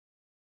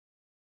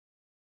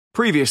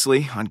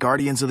Previously on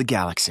Guardians of the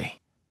Galaxy.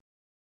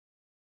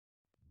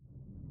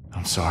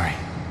 I'm sorry,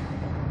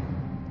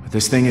 but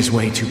this thing is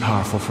way too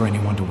powerful for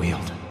anyone to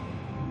wield.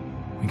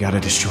 We gotta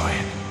destroy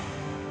it.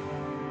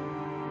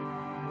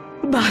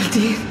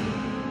 Baldi,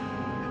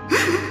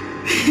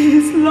 he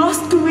is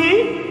lost to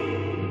me.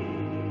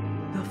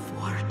 The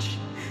Forge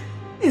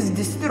is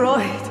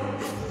destroyed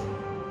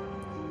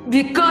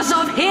because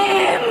of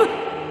him.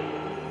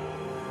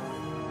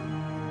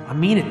 I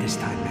mean it this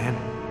time,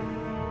 man.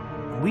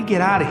 When we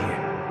get out of here,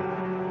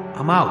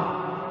 I'm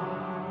out.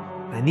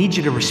 I need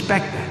you to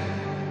respect that.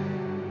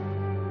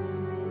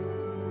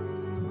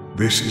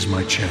 This is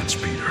my chance,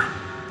 Peter,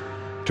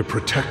 to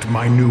protect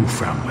my new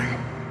family,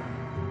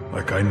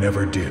 like I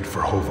never did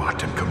for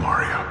Hovat and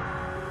Kamaria.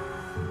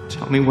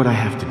 Tell me what I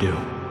have to do.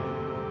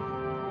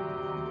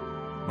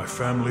 My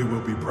family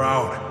will be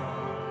proud,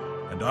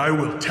 and I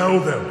will tell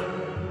them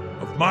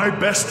of my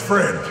best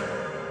friend,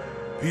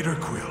 Peter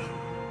Quill.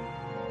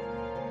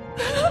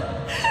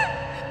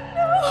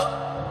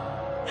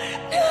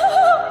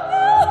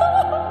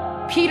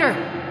 Peter,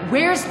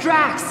 where's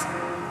Drax?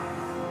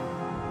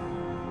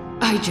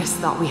 I just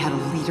thought we had a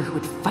leader who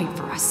would fight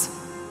for us.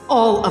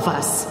 All of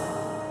us.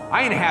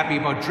 I ain't happy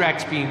about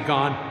Drax being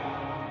gone,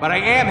 but I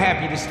am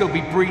happy to still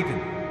be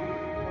breathing.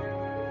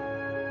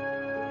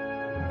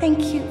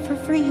 Thank you for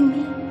freeing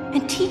me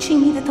and teaching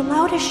me that the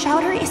loudest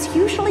shouter is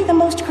usually the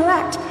most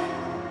correct.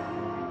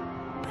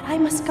 But I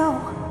must go.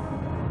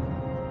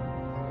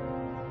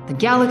 The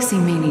galaxy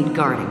may need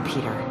guarding,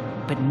 Peter,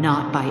 but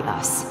not by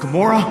us.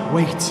 Gamora,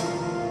 wait.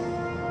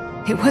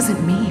 It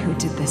wasn't me who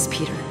did this,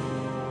 Peter.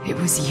 It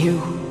was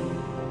you.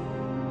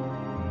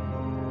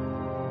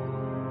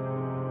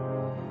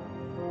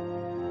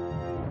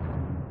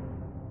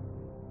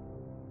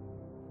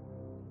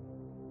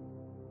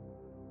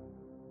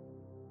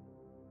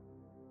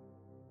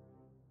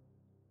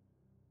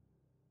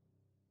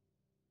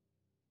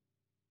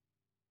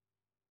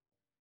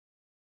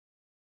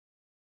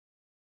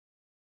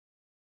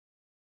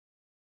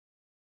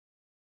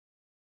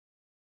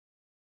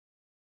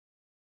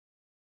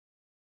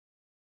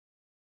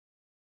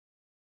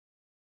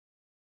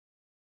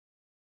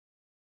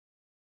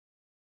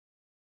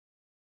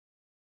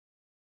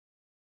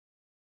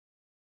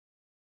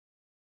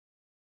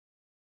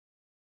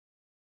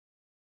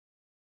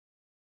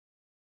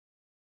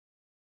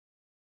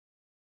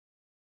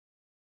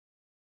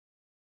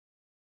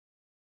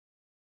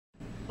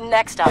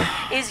 Next up,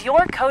 is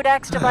your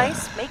Codex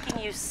device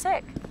making you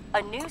sick?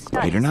 A new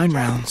study. 8 or 9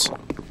 rounds.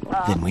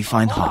 Then we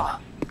find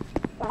Hala.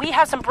 We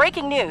have some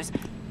breaking news.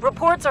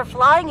 Reports are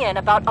flying in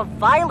about a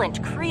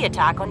violent Kree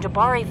attack on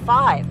Jabari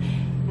 5.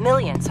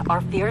 Millions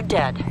are feared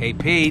dead. Hey,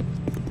 Pete.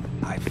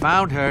 I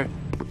found her.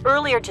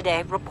 Earlier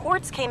today,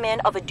 reports came in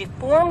of a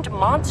deformed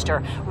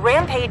monster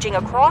rampaging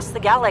across the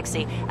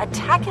galaxy,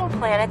 attacking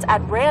planets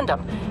at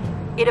random.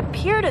 It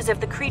appeared as if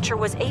the creature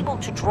was able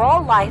to draw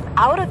life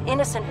out of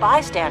innocent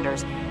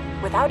bystanders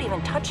without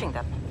even touching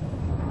them.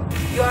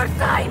 Your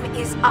time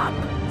is up,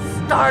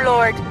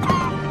 Star-Lord.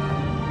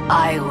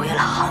 I will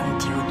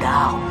hunt you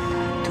down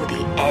to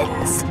the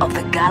ends of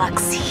the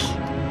galaxy.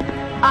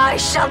 I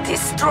shall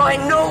destroy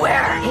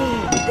nowhere.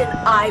 Then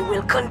I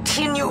will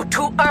continue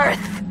to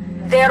Earth.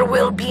 There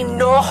will be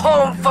no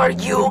home for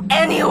you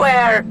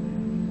anywhere.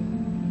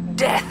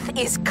 Death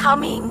is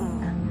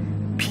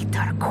coming,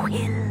 Peter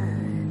Quill.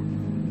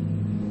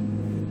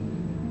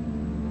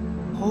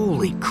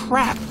 Holy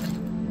crap!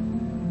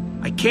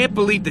 I can't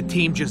believe the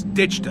team just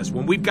ditched us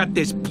when we've got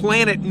this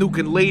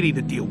planet-nuking lady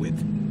to deal with.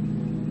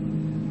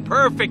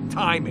 Perfect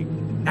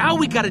timing. Now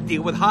we gotta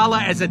deal with Hala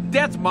as a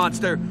death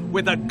monster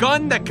with a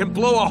gun that can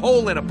blow a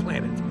hole in a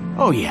planet.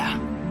 Oh yeah.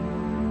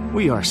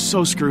 We are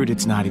so screwed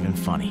it's not even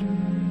funny.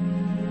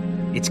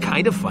 It's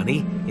kind of funny,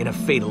 in a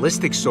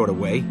fatalistic sort of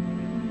way.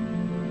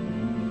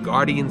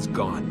 Guardian's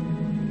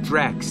gone.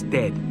 Drax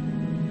dead.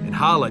 And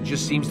Hala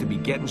just seems to be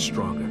getting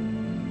stronger.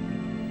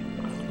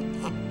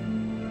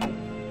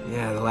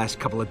 Yeah, the last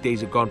couple of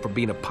days have gone from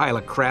being a pile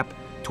of crap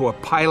to a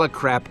pile of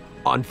crap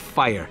on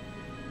fire.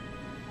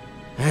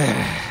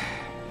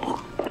 But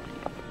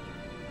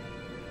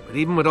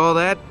even with all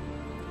that,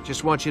 I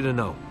just want you to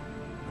know,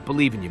 I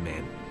believe in you,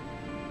 man.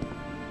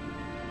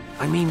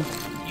 I mean,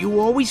 you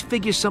always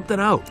figure something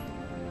out.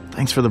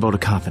 Thanks for the vote of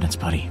confidence,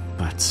 buddy,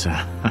 but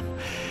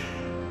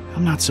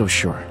I'm not so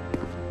sure.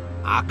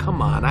 Ah,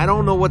 come on, I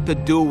don't know what to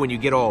do when you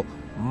get all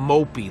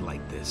mopey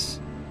like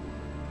this.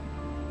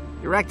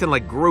 You're acting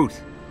like Groot.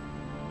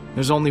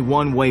 There's only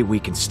one way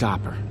we can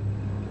stop her.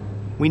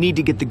 We need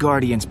to get the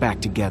Guardians back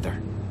together.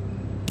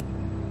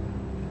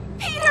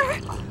 Peter!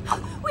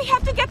 We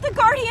have to get the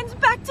Guardians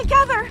back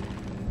together!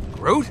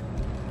 Groot?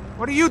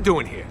 What are you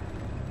doing here?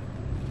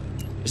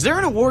 Is there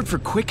an award for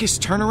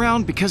quickest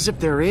turnaround? Because if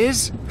there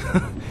is,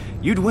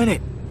 you'd win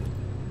it.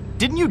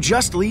 Didn't you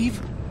just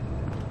leave?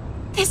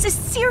 This is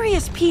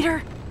serious,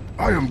 Peter.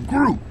 I am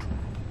Groot.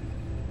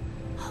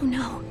 Oh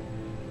no.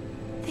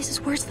 This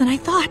is worse than I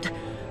thought.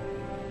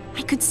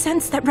 I could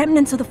sense that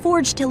remnants of the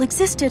Forge still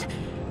existed.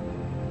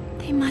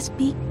 They must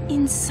be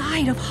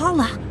inside of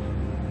Hala.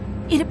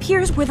 It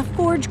appears where the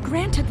Forge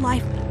granted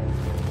life,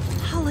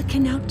 Hala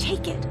can now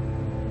take it.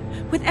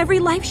 With every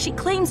life she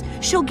claims,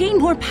 she'll gain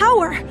more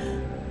power.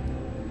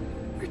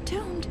 We're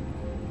doomed.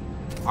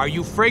 Are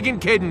you friggin'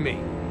 kidding me?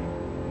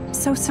 I'm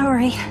so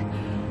sorry.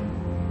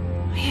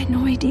 I had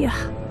no idea.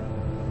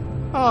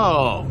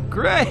 Oh,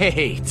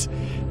 great!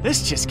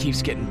 This just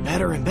keeps getting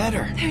better and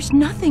better. There's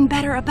nothing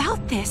better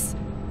about this.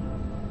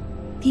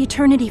 The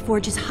Eternity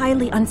Forge is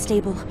highly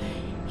unstable.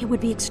 It would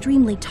be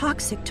extremely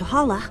toxic to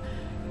Hala.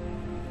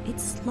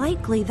 It's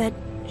likely that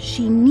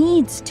she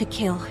needs to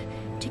kill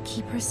to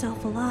keep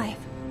herself alive.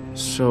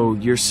 So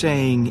you're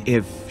saying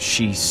if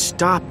she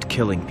stopped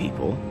killing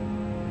people...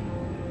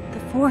 The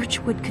Forge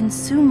would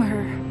consume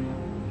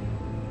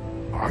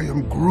her. I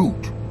am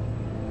Groot.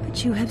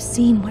 But you have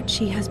seen what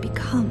she has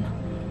become.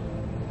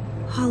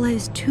 Hala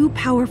is too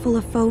powerful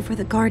a foe for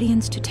the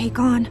Guardians to take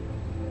on.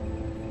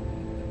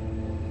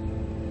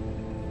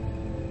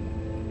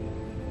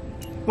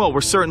 Well,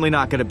 we're certainly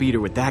not gonna beat her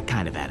with that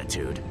kind of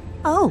attitude.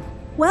 Oh,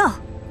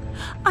 well.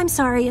 I'm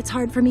sorry it's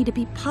hard for me to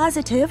be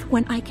positive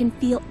when I can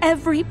feel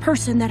every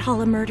person that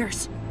Hala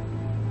murders.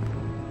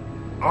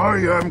 I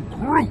am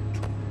Groot.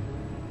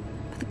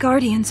 But the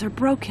Guardians are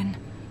broken.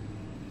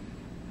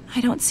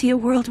 I don't see a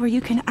world where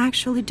you can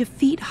actually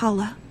defeat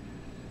Hala.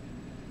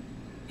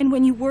 And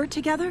when you were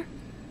together,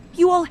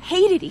 you all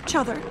hated each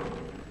other.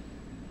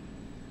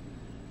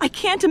 I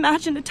can't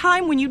imagine a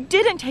time when you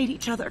didn't hate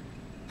each other.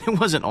 It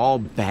wasn't all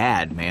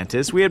bad,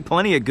 Mantis. We had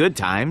plenty of good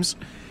times.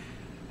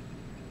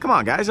 Come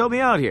on, guys, help me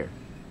out here.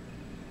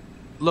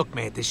 Look,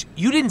 Mantis,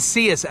 you didn't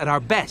see us at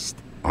our best.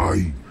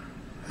 I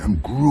am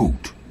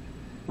Groot.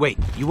 Wait,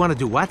 you want to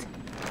do what?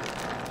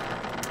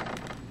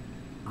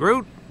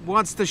 Groot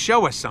wants to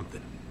show us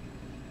something.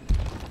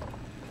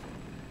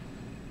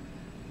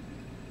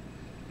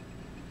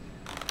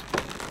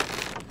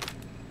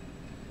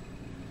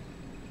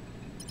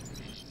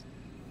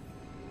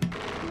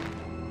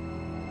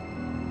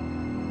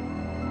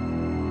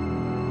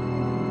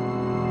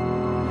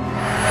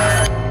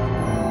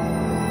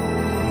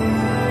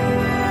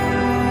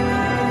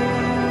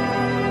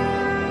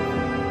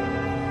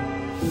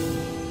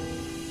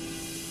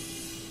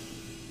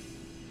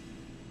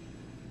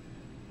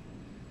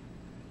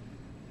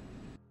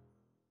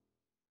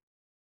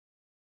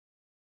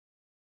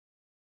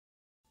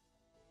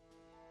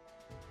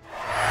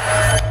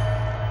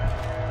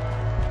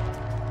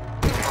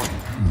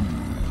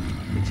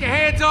 Get your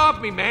hands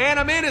off me, man.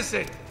 I'm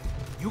innocent.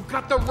 You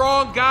got the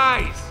wrong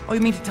guys. Oh,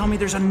 you mean to tell me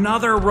there's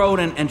another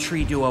rodent and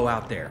tree duo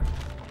out there?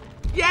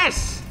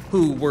 Yes!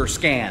 Who were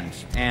scanned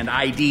and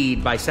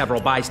ID'd by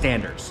several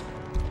bystanders?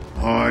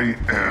 I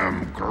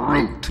am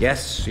Groot.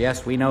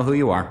 Yes, we know who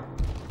you are.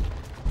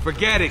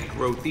 Forget it,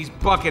 Groot. These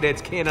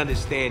bucketheads can't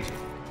understand you.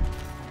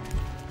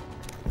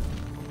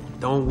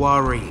 Don't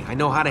worry. I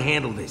know how to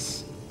handle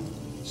this.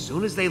 As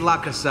soon as they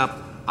lock us up,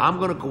 I'm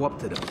gonna go up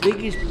to the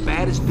biggest,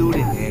 baddest dude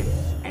in there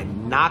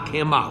and knock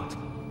him out.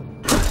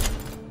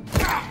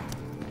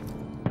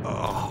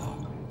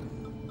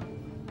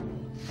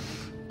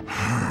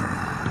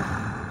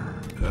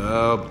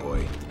 Oh,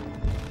 boy.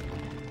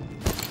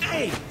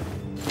 Hey!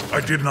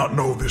 I did not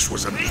know this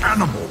was an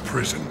animal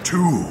prison,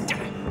 too.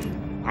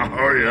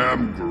 I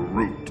am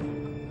Groot.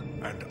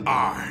 And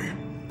I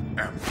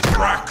am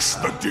Drax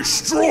the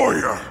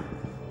Destroyer.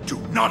 Do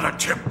not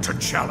attempt to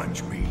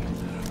challenge me.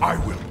 I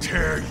will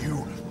tear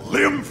you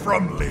limb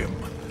from limb,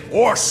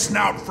 or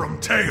snout from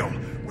tail,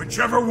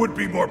 whichever would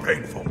be more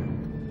painful.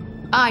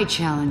 I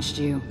challenged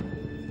you.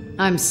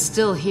 I'm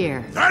still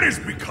here. That is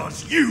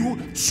because you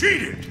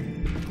cheated.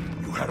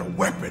 You had a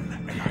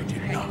weapon, and I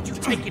did not. You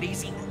take it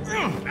easy.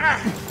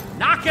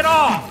 Knock it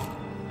off!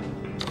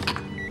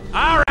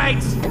 All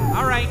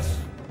right.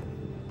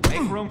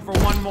 Make room for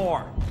one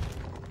more.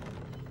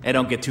 Hey,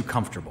 don't get too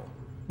comfortable.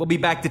 We'll be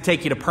back to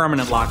take you to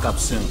permanent lockup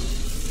soon.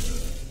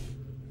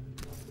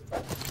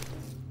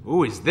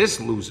 Who is this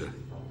loser?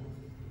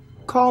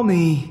 Call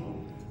me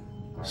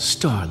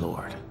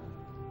Star-Lord.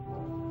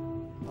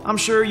 I'm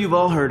sure you've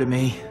all heard of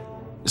me,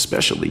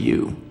 especially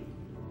you.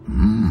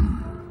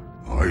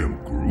 I am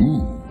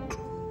Groot.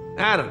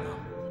 I don't know.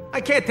 I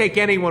can't take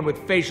anyone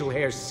with facial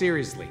hair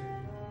seriously.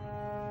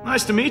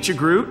 Nice to meet you,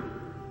 Groot.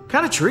 What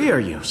kind of tree are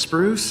you?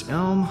 Spruce?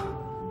 Elm?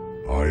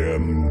 I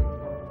am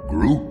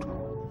Groot.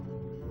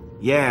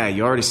 Yeah,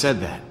 you already said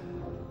that.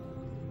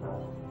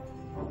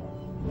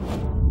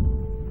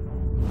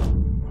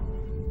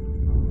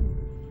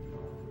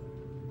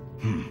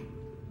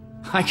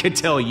 I could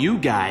tell you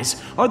guys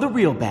are the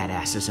real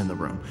badasses in the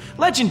room.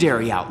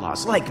 Legendary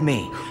outlaws like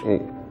me.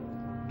 Oh.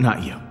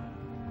 Not you.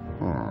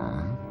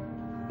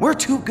 We're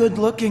too good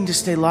looking to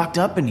stay locked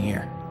up in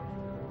here.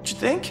 What you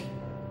think?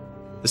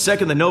 The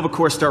second the Nova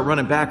Corps start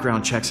running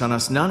background checks on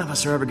us, none of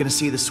us are ever gonna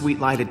see the sweet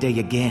light of day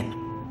again.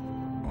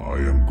 I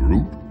am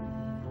Groot.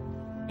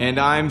 And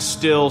I'm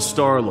still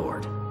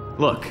Star-Lord.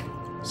 Look,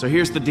 so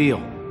here's the deal.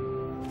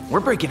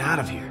 We're breaking out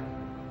of here.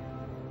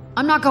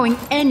 I'm not going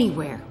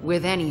anywhere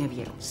with any of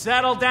you.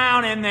 Settle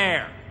down in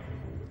there.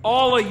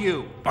 All of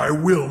you. I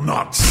will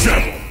not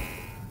settle.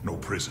 No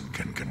prison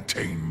can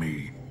contain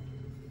me.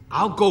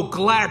 I'll go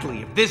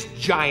gladly if this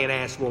giant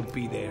ass won't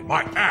be there.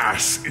 My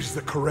ass is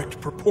the correct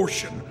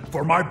proportion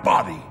for my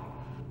body.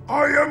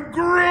 I am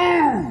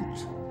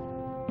Groot!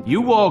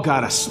 You all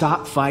gotta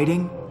stop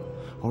fighting,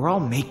 or I'll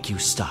make you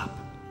stop.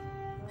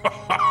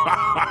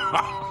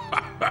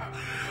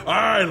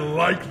 I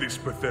like this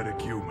pathetic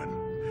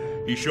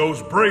human. He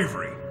shows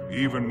bravery,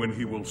 even when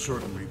he will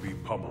certainly be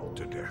pummeled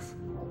to death.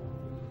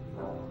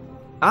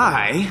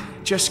 I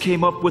just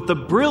came up with a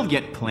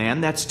brilliant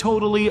plan that's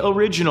totally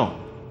original.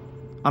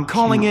 I'm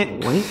calling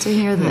it... Wait to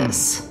hear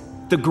this.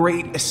 The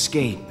Great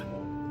Escape.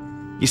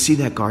 You see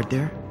that guard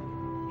there?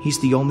 He's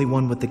the only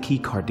one with the key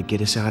card to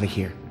get us out of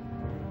here.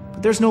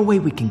 But there's no way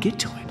we can get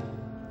to it.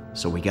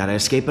 So we gotta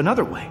escape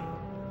another way.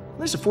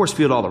 There's a force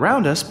field all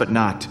around us, but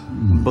not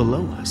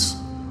below us.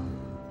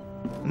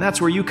 And that's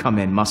where you come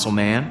in, Muscle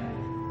Man.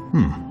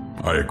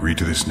 I agree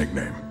to this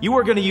nickname. You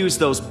are gonna use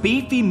those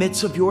beefy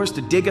mitts of yours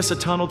to dig us a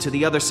tunnel to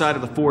the other side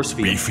of the force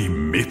field. Beefy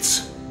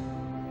mitts?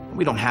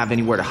 We don't have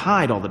anywhere to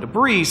hide all the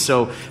debris,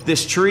 so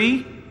this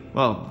tree,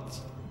 well,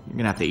 you're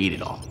gonna have to eat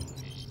it all.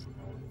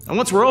 And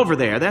once we're over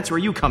there, that's where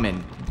you come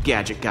in,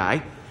 gadget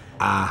guy.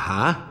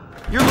 Uh-huh.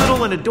 You're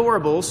little and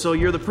adorable, so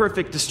you're the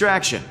perfect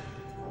distraction.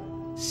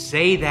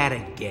 Say that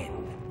again.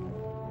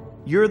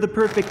 You're the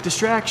perfect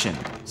distraction,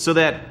 so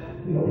that...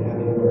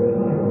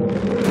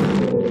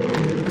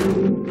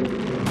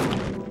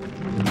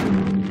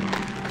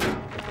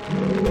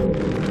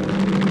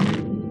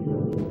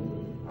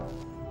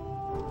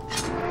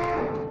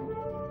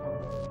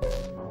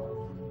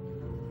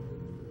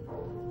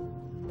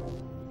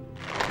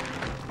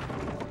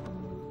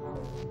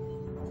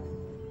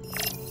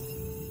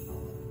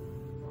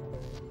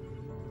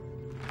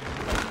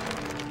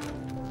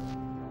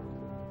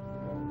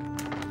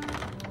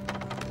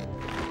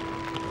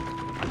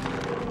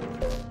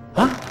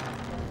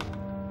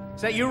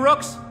 Is that you,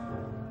 Rooks?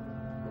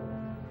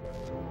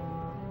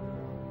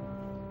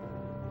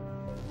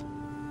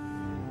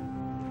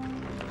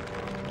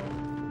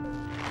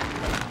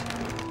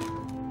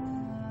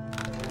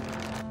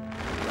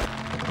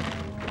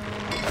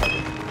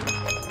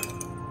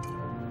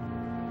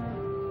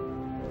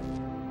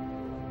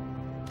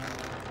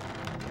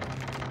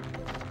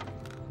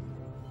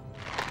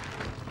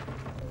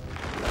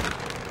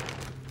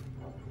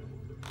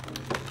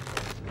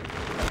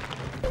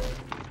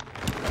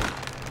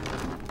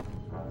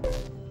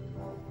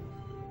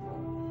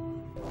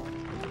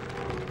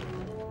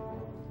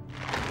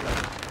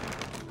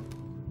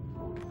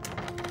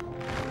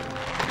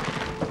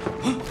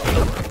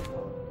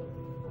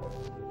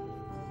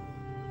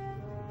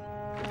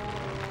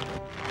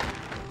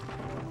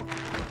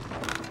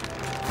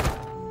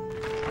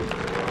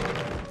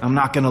 I'm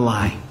not gonna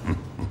lie.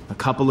 A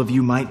couple of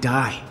you might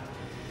die.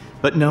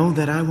 But know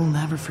that I will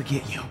never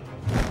forget you.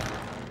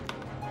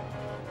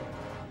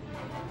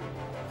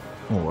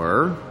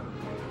 Or...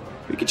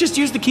 we could just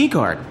use the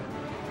keycard.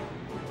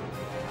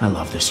 I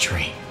love this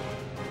tree.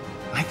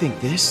 I think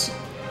this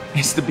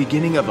is the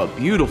beginning of a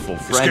beautiful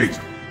friend...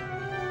 Escape.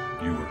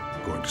 You were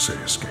going to say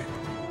escape.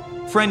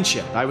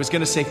 Friendship. I was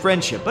gonna say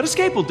friendship, but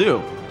escape will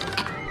do.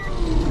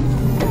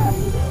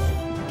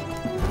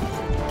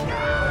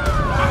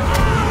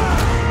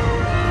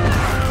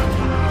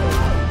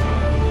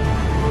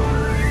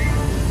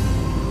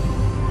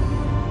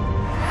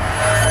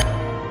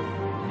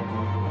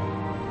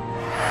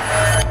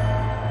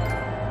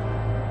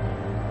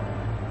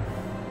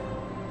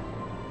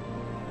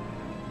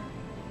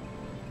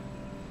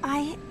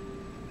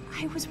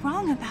 I was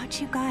wrong about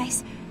you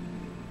guys.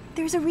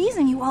 There's a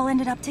reason you all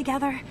ended up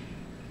together.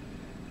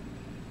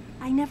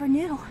 I never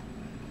knew.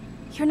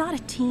 You're not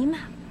a team,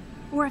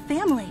 or a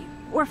family,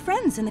 or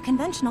friends in the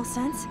conventional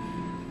sense.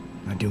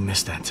 I do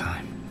miss that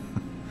time.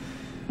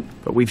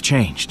 But we've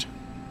changed.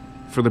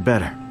 For the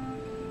better.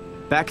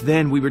 Back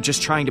then, we were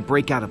just trying to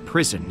break out of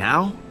prison.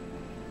 Now,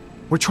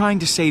 we're trying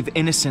to save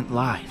innocent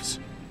lives.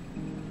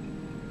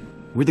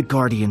 We're the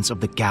Guardians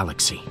of the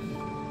Galaxy.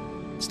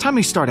 It's time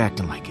we start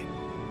acting like it.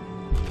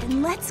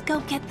 Then let's go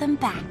get them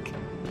back.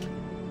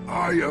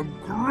 I am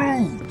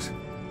Groot!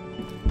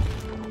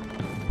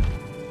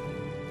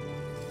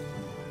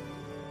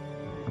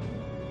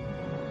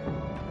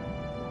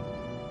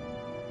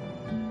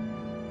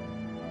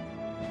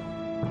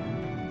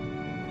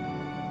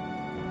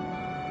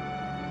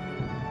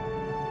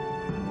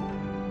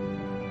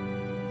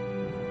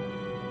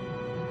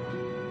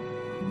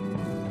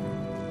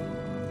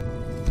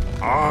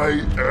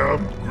 I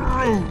am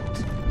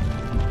Groot!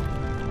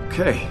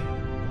 Okay.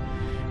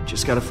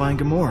 Just gotta find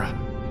Gamora.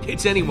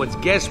 It's anyone's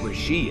guess where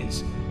she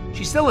is.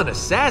 She's still an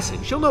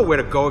assassin. She'll know where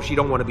to go if she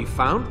don't want to be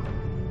found.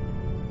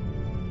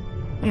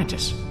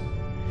 Mantis,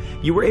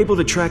 you were able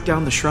to track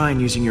down the shrine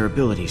using your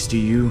abilities. Do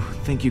you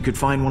think you could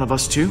find one of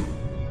us too?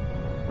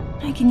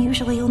 I can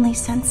usually only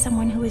sense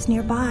someone who is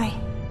nearby.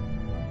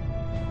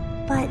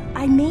 But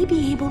I may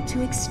be able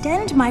to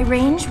extend my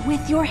range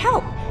with your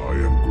help. I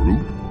am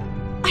Groot.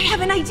 I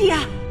have an idea!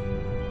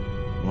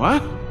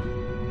 What?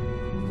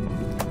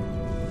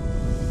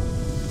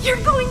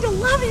 You're going to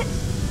love it!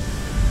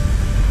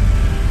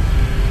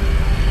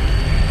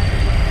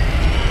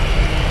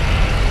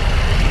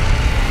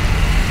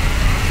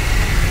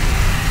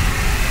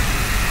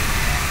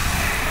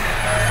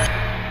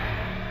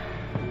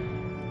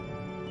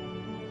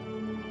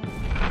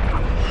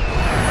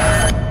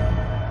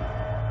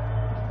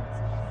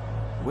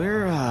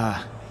 Where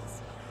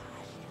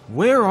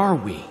are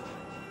we?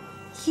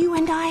 You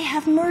and I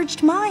have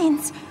merged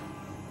minds.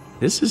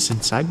 This is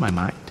inside my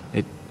mind.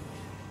 It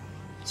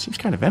seems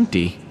kind of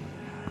empty.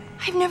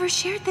 I've never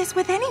shared this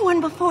with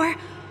anyone before,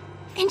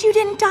 and you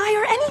didn't die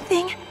or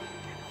anything.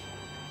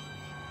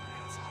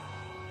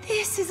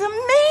 This is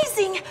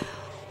amazing!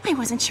 I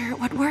wasn't sure it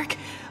would work,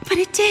 but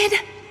it did.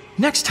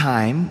 Next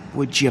time,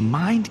 would you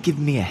mind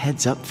giving me a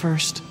heads up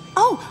first?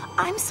 Oh,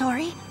 I'm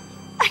sorry.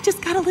 I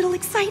just got a little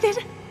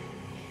excited.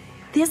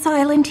 This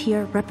island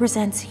here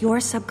represents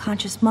your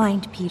subconscious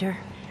mind, Peter.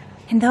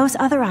 And those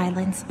other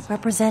islands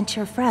represent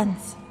your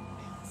friends.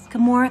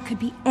 Gamora could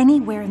be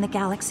anywhere in the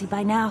galaxy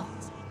by now.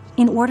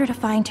 In order to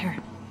find her,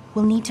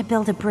 we'll need to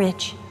build a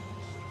bridge.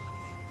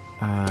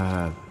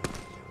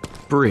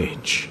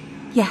 Bridge?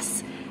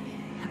 Yes,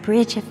 a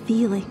bridge of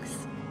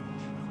feelings.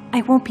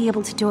 I won't be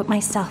able to do it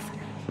myself.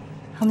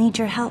 I'll need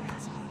your help.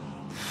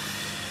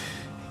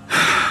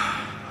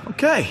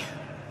 Okay.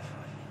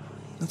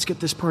 Let's get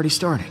this party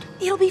started.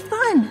 It'll be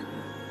fun.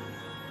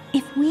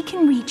 If we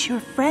can reach your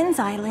friends'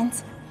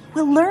 islands,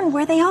 we'll learn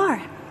where they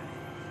are.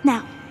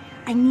 Now,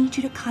 I need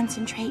you to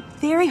concentrate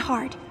very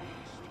hard.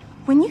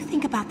 When you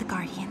think about the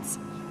Guardians,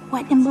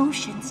 what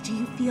emotions do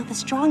you feel the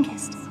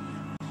strongest?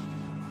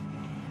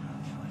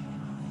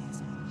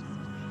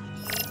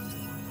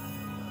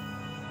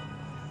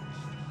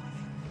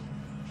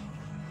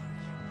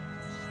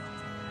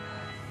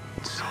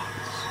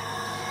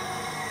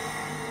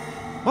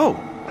 Whoa,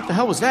 what the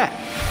hell was that?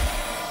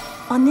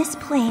 On this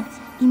plane,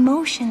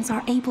 emotions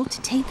are able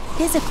to take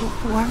physical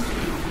form.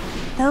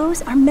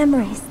 Those are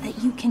memories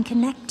that you can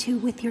connect to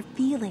with your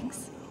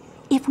feelings.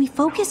 If we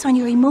focus on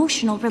your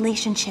emotional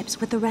relationships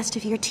with the rest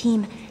of your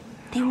team,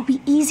 they will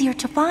be easier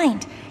to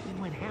find.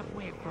 We went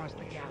halfway across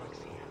the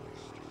galaxy.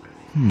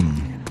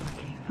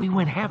 We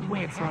went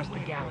halfway across the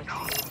galaxy.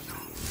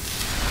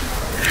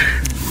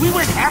 We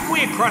went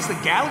halfway across the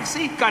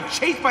galaxy? Got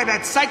chased by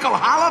that psycho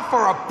holla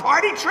for a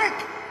party trick?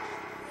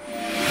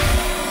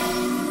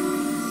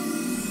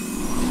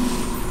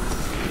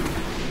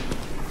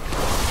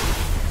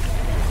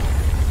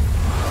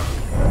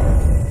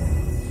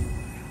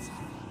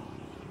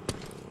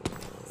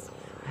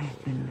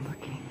 I've been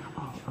looking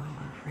all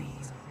over for you.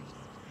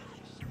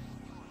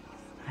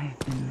 I've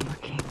been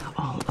looking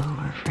all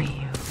over for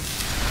you.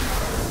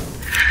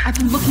 I've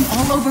been looking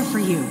all over for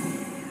you.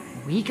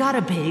 We got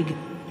a big,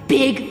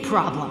 big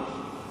problem.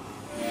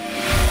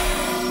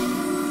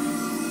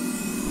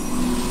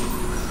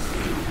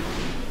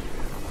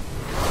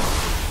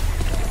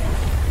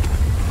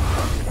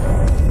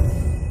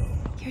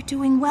 You're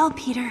doing well,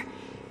 Peter.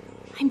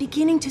 I'm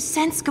beginning to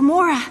sense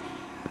Gamora.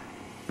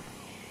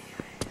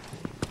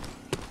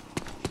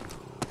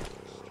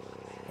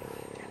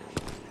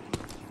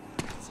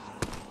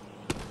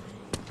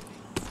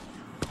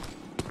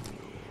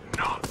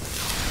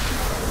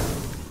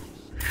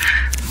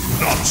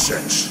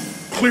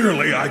 Nonsense.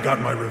 Clearly I got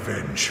my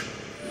revenge.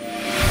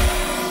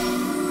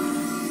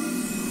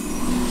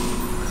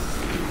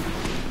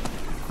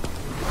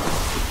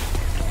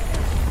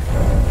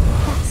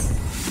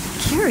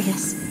 That's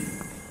curious.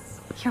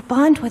 Your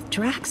bond with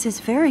Drax is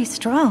very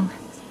strong.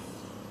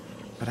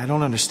 But I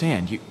don't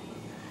understand.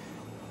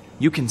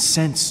 You can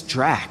sense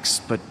Drax,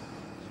 but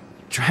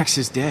Drax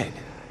is dead.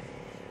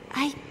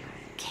 I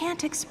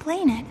can't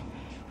explain it,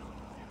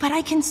 but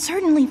I can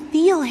certainly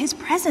feel his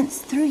presence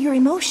through your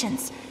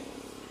emotions.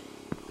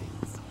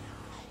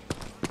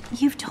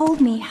 You've told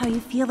me how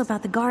you feel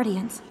about the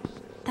Guardians.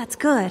 That's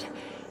good.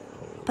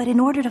 But in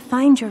order to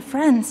find your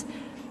friends,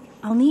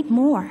 I'll need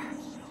more.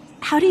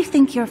 How do you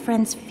think your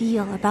friends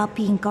feel about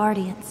being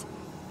Guardians?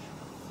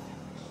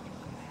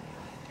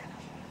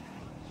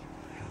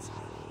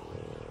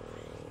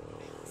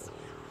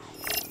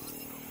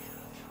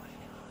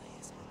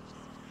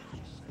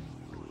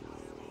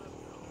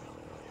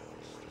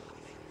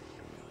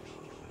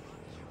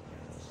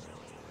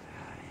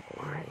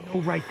 You had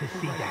no right to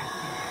see that.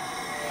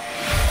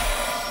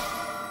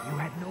 You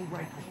had no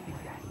right to see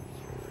that.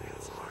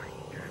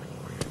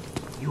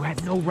 You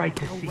had no right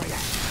to see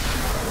that.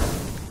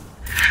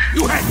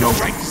 You had no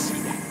right to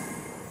see that.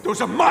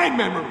 Those are my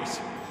memories.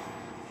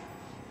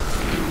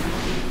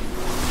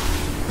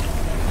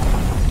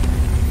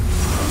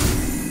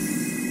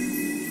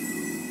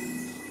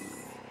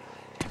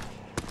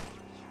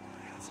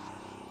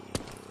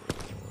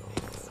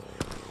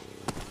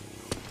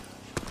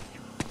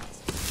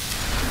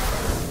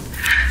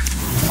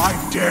 My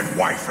dead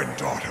wife and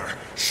daughter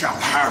shall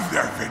have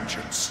their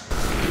vengeance.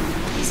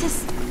 This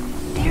is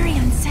very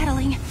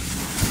unsettling,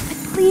 but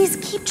please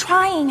keep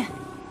trying.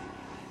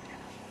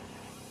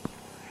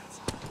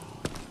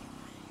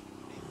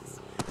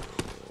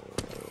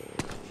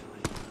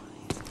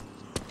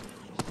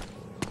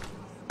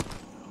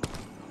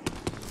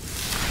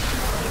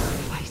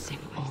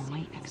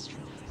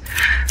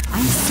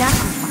 I'm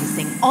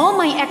sacrificing all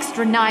my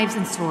extra knives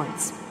and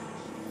swords.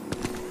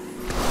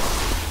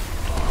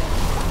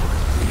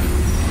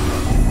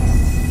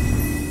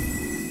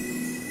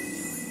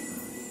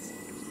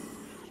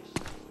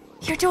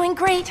 You're doing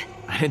great.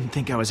 I didn't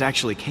think I was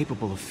actually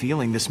capable of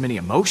feeling this many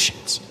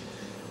emotions.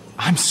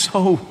 I'm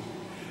so...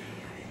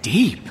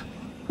 deep.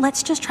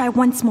 Let's just try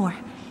once more.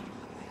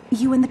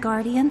 You and the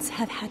Guardians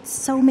have had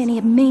so many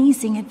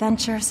amazing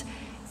adventures.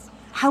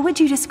 How would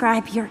you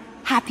describe your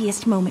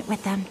happiest moment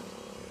with them?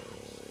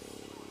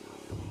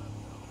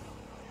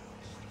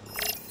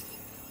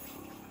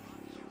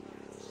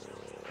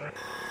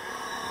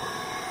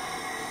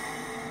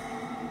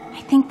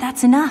 I think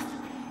that's enough.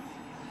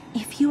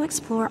 If you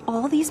explore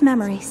all these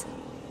memories,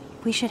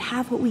 we should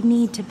have what we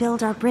need to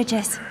build our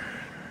bridges.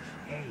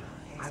 Hey,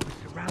 I was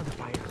surrounded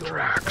by a door.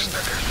 Drax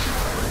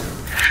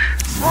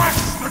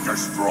the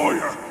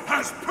Destroyer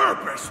has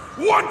purpose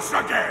once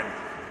again!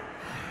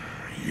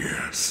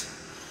 Yes.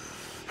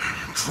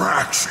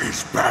 Drax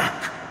is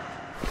back.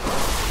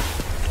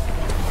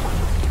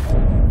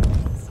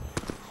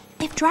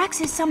 If Drax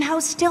is somehow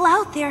still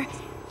out there,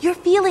 your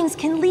feelings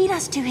can lead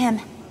us to him.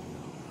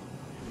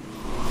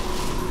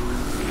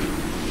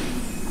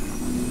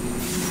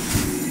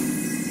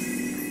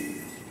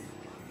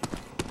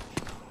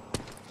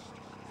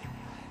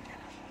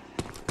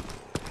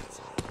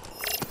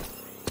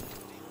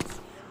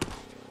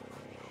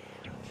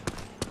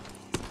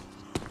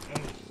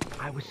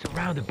 I was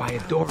surrounded by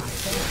adoring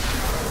fans.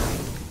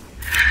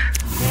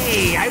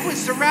 Hey, I was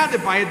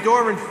surrounded by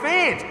adoring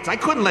fans. I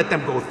couldn't let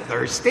them go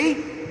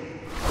thirsty.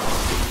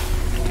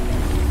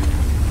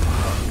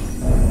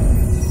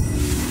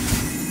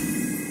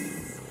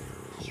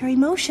 Your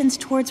emotions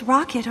towards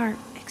Rocket are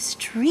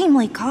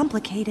extremely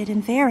complicated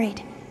and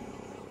varied.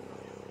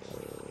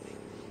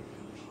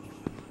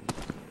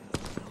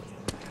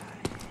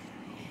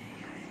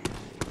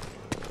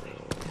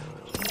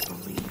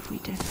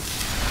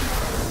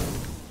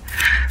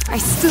 I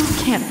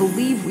still can't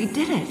believe we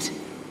did it.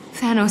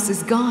 Thanos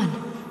is gone.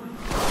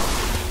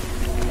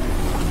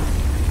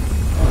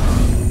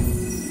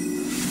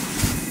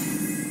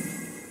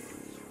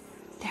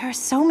 There are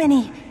so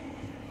many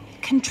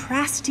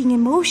contrasting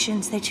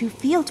emotions that you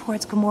feel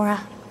towards Gamora.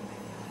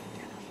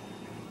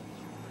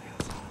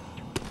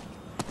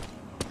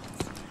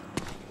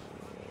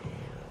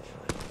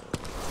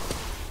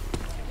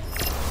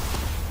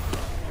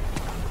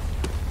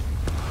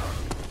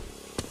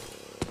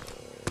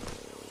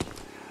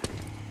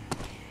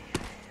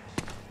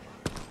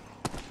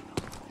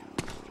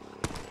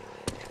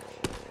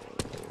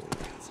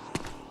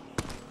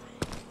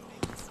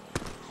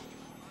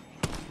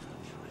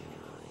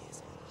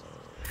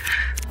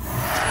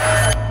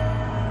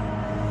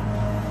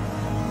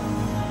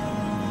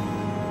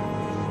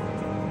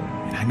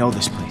 I know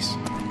this place.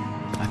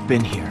 I've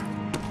been here.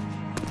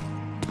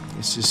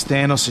 This is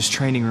Thanos'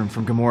 training room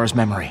from Gamora's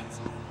memory.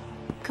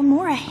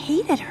 Gamora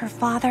hated her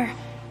father.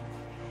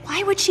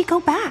 Why would she go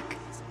back?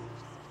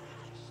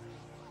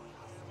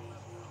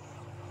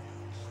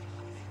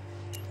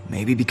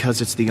 Maybe because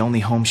it's the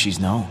only home she's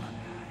known.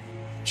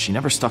 She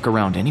never stuck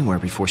around anywhere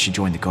before she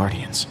joined the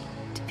Guardians.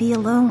 To be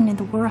alone in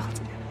the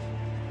world.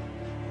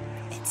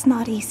 It's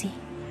not easy.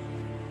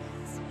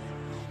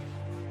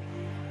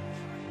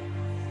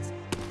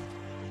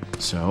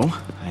 So,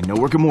 I know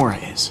where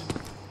Gamora is.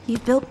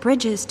 You've built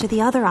bridges to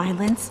the other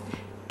islands.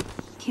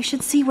 You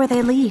should see where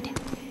they lead.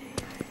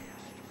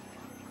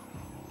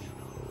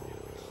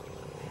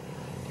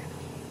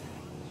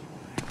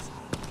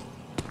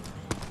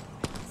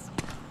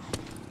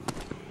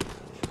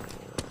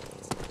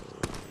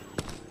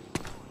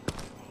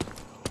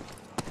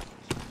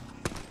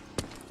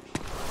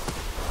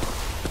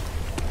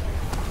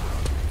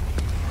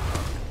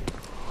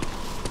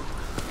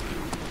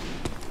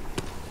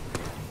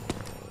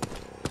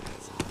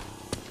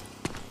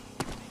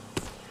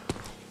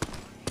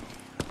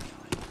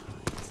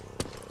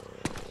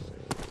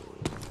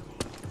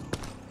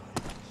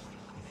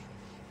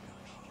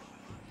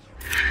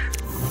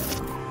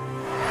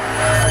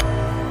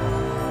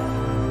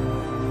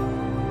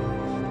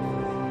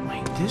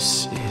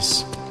 This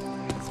is...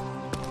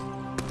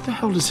 What the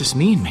hell does this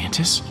mean,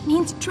 Mantis? It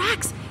means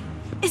Drax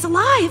is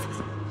alive!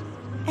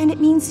 And it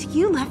means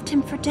you left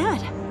him for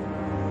dead.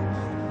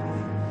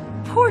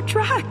 Poor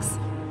Drax.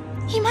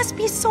 He must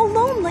be so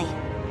lonely.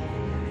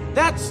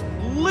 That's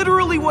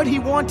literally what he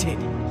wanted.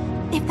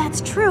 If that's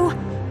true,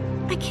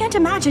 I can't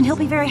imagine he'll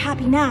be very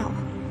happy now.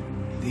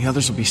 The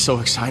others will be so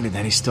excited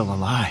that he's still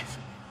alive.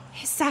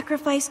 His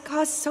sacrifice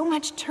caused so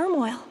much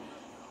turmoil.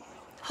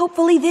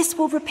 Hopefully this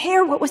will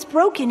repair what was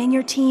broken in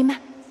your team.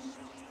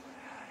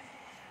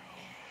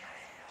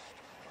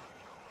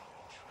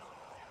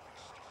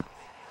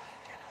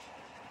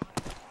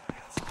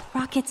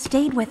 Rocket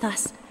stayed with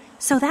us,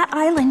 so that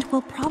island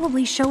will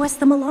probably show us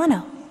the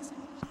Milano.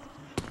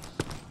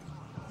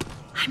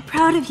 I'm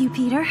proud of you,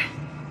 Peter.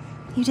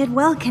 You did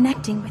well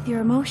connecting with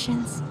your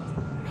emotions.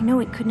 I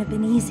know it couldn't have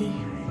been easy,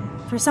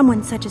 for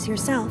someone such as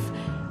yourself.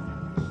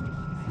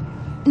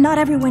 Not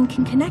everyone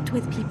can connect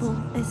with people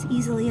as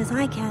easily as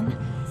I can.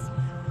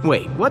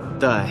 Wait, what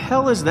the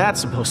hell is that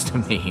supposed to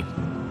mean?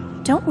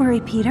 Don't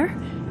worry, Peter.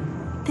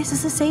 This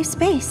is a safe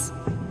space.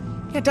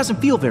 It doesn't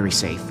feel very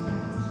safe.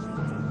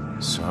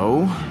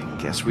 So,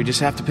 guess we just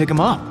have to pick him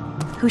up.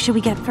 Who should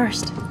we get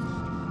first?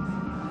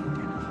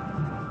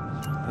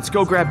 Let's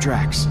go grab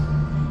Drax.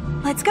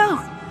 Let's go.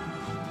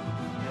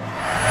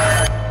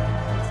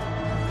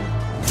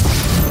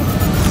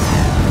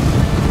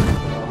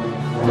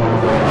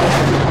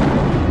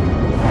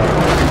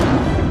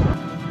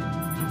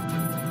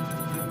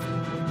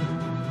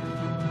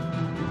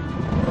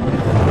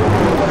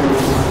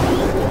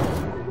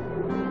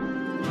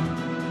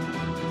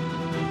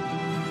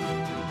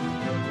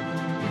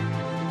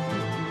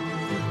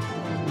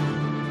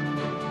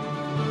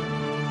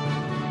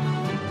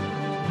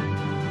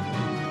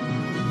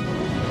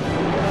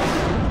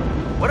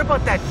 What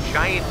about that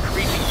giant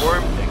creepy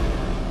worm thing?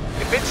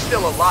 If it's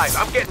still alive,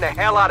 I'm getting the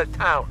hell out of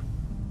town.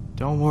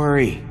 Don't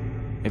worry.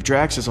 If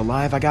Drax is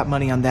alive, I got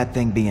money on that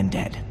thing being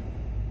dead.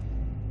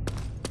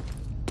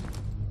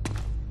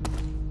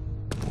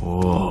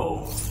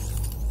 Whoa.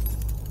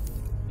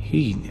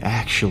 He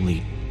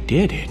actually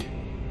did it.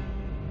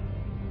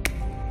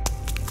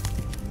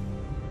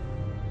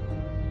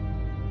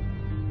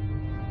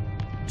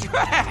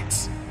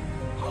 Drax!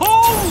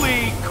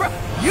 Holy crap!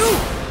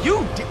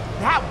 You did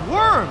that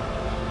worm!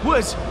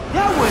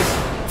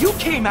 You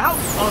came out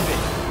of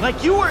it.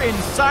 Like you were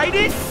inside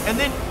it, and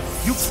then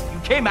you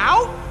came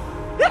out?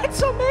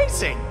 That's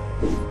amazing!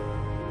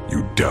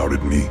 You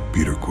doubted me,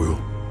 Peter Quill.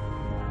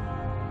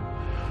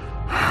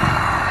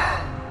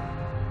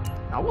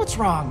 Now what's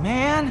wrong,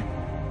 man?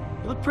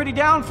 You look pretty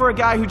down for a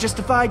guy who just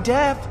defied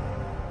death.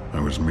 I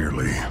was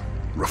merely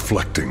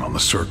reflecting on the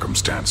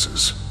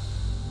circumstances.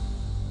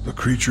 The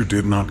creature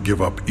did not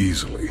give up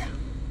easily.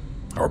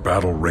 Our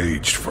battle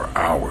raged for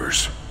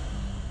hours.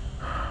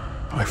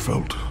 I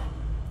felt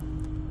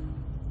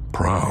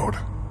proud.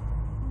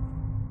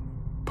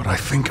 But I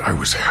think I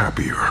was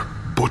happier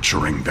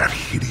butchering that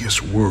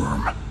hideous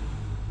worm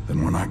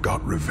than when I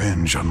got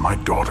revenge on my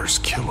daughter's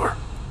killer.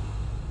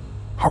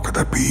 How could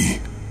that be?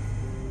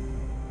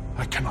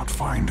 I cannot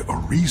find a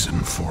reason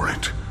for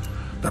it.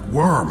 That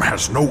worm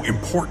has no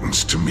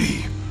importance to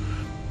me.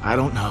 I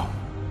don't know.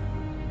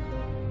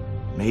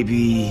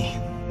 Maybe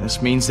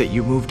this means that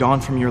you moved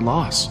on from your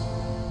loss.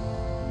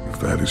 If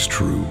that is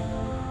true,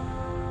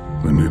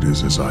 then it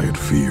is as I had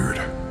feared.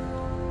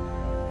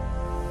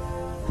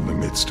 In the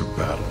midst of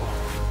battle,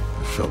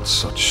 I felt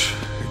such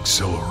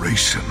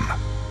exhilaration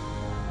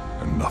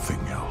and nothing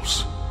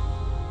else.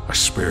 I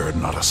spared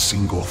not a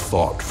single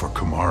thought for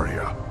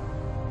Kamaria.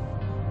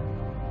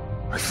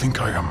 I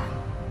think I am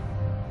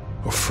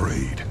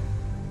afraid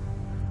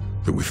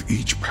that with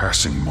each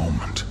passing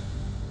moment,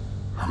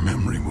 her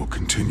memory will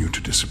continue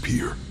to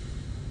disappear.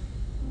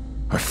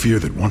 I fear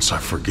that once I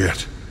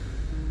forget,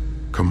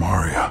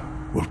 Kamaria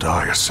will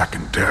die a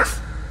second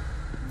death.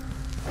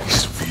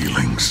 These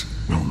feelings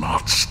will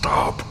not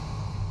stop.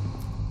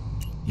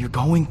 You're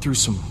going through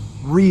some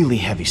really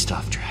heavy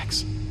stuff,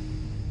 Drax.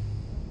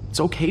 It's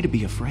okay to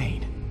be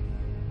afraid.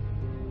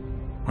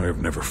 I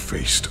have never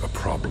faced a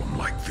problem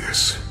like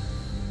this.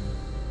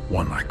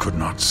 One I could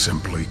not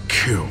simply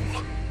kill.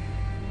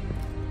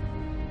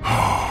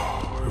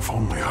 Oh, if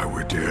only I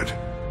were dead.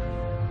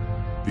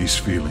 These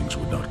feelings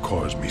would not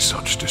cause me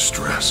such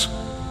distress.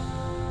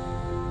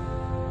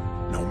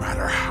 No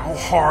matter how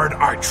hard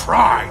I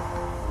tried.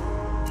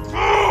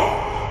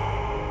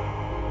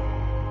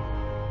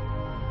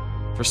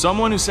 For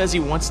someone who says he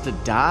wants to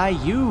die,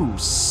 you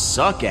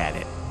suck at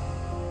it.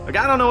 Like,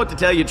 I don't know what to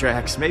tell you,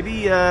 Drax. Maybe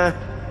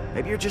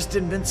you're just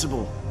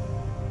invincible.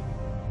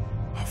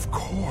 Of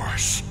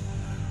course.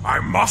 I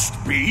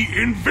must be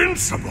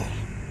invincible.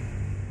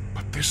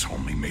 But this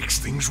only makes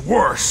things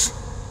worse.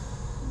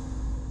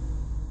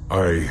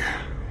 I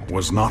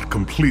was not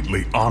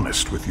completely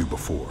honest with you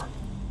before.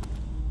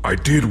 I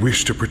did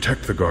wish to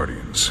protect the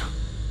Guardians.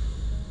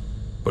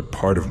 But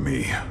part of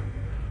me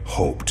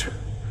hoped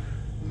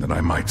that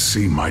I might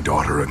see my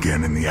daughter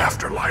again in the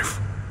afterlife.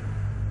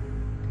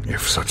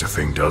 If such a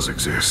thing does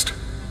exist.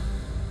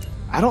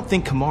 I don't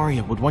think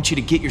Kamaria would want you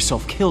to get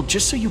yourself killed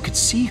just so you could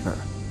see her.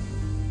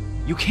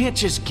 You can't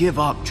just give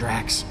up,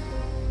 Drax.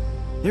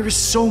 There is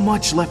so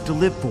much left to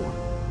live for.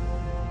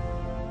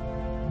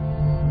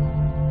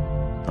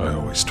 I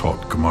always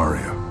taught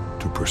Kamaria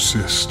to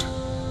persist,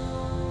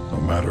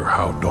 no matter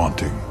how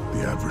daunting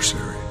the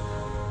adversary.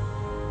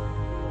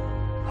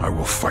 I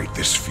will fight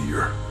this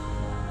fear,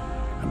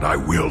 and I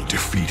will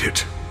defeat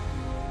it.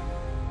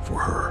 For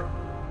her.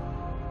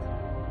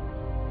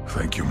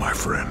 Thank you, my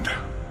friend.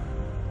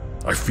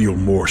 I feel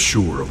more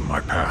sure of my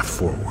path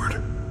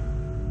forward.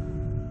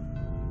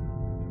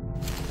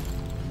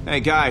 Hey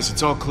guys,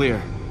 it's all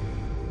clear.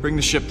 Bring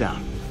the ship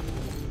down.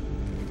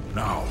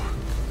 Now,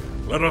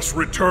 let us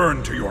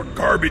return to your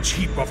garbage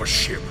heap of a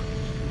ship.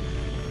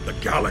 The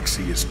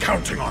galaxy is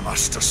counting on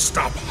us to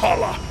stop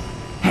Hala.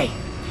 Hey,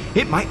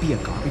 it might be a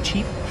garbage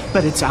heap,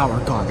 but it's our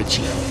garbage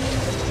heap.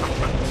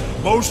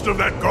 Most of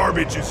that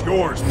garbage is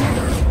yours,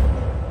 Peter.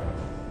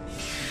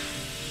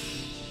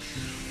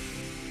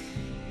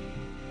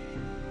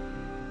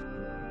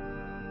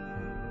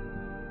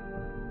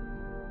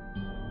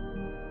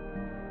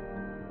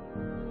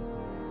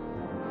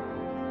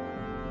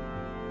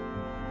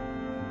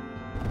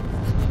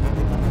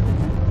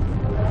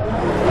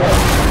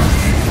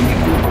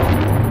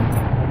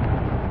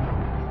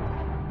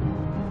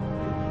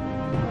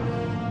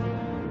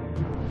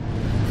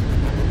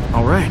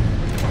 All right.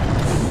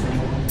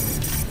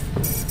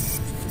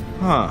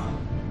 Huh.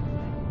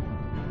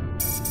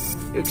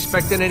 You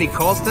expecting any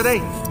calls today?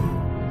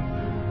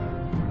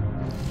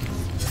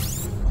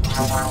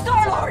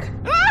 Star-Lord!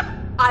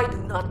 I do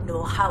not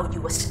know how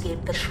you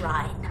escaped the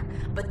shrine,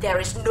 but there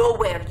is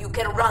nowhere you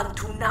can run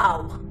to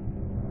now.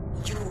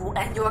 You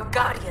and your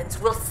guardians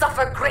will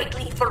suffer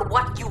greatly for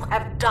what you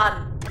have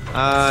done.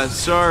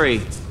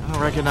 Sorry. I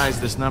don't recognize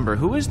this number.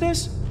 Who is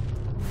this?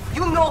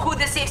 You know who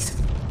this is.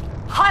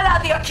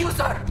 Hala the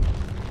Accuser.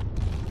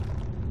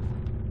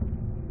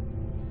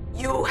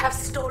 You have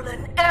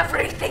stolen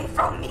everything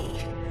from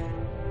me.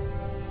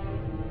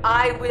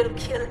 I will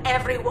kill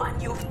everyone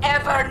you've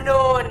ever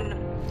known.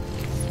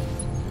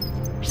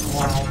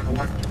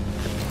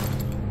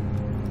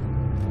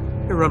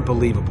 You're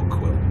unbelievable,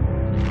 Quill.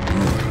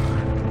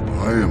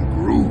 I am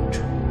Groot.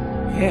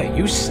 Yeah,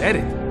 you said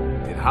it.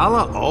 Did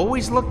Hala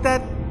always look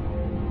that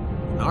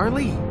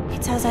gnarly?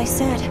 It's as I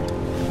said.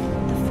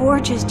 The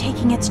Forge is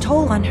taking its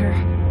toll on her.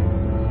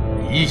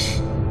 Yeesh.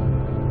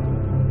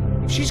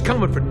 If she's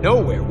coming from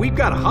nowhere, we've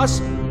got to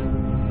hustle.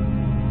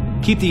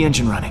 Keep the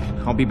engine running.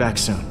 I'll be back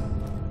soon.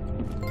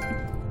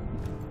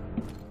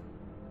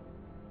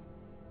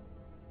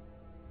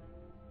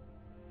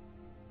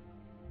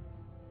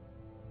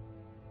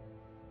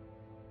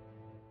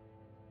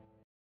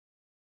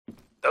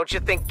 Don't you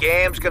think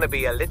Gam's gonna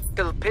be a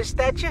little pissed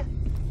at you?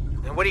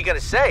 And what are you gonna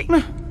say?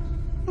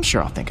 I'm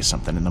sure I'll think of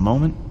something in the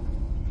moment.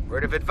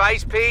 Word of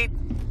advice, Pete?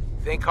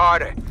 Think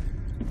harder.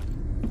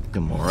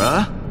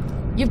 Gamora?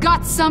 You've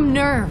got some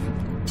nerve,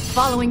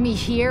 following me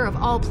here of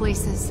all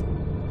places.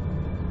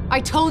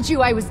 I told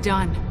you I was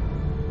done.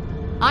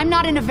 I'm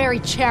not in a very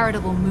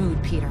charitable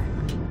mood, Peter.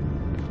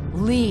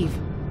 Leave,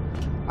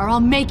 or I'll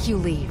make you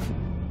leave.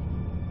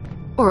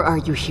 Or are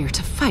you here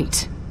to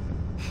fight?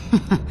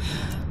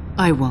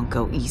 I won't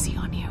go easy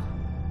on you.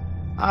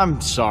 I'm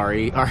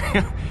sorry.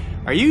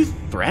 Are you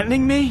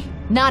threatening me?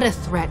 Not a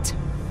threat.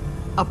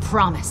 A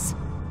promise.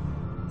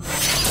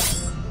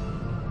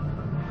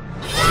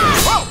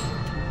 Whoa!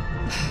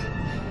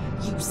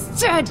 You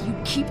said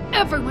you'd keep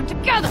everyone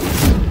together!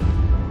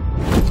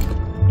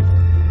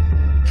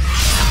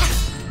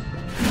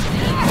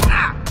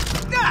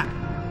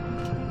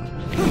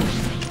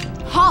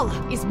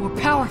 Hala is more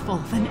powerful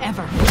than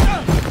ever.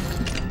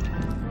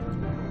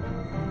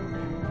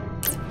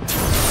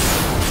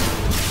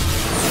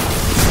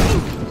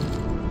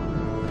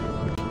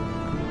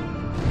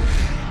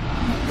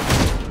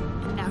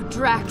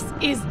 Drax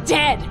is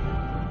dead!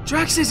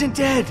 Drax isn't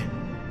dead!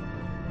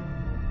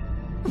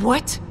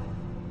 What?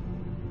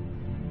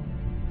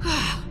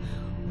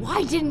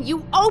 Why didn't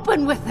you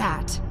open with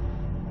that?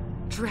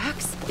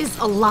 Drax is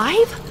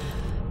alive?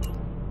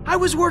 I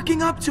was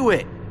working up to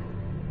it!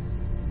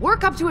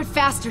 Work up to it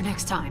faster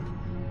next time.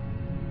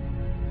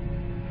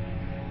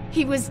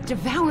 He was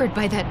devoured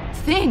by that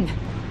thing.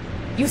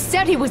 You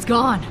said he was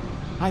gone.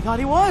 I thought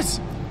he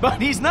was,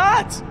 but he's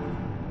not!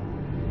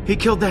 He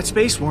killed that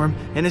space worm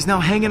and is now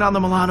hanging on the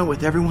Milano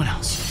with everyone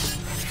else.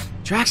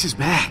 Drax is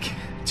back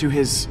to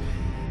his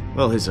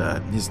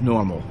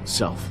normal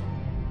self.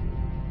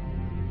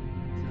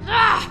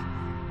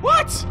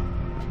 What?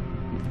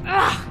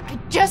 I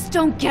just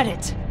don't get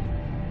it.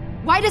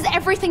 Why does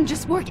everything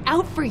just work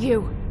out for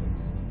you?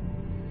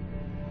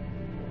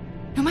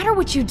 No matter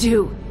what you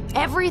do,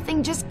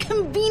 everything just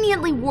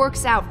conveniently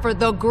works out for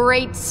the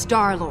great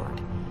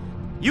Star-Lord.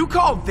 You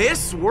call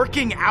this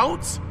working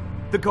out?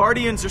 The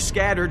Guardians are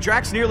scattered,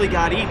 Drax nearly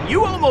got eaten,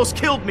 you almost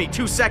killed me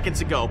 2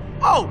 seconds ago.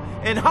 Oh,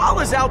 and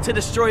Hala's out to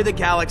destroy the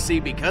galaxy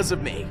because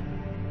of me.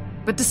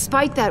 But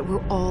despite that,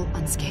 we're all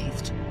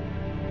unscathed.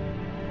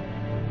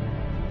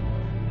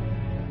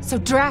 So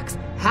Drax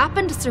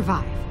happened to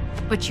survive,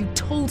 but you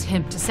told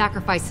him to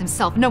sacrifice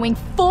himself, knowing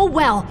full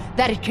well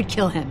that it could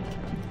kill him.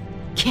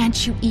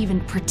 Can't you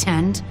even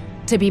pretend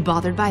to be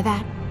bothered by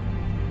that?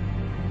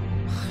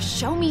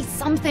 Show me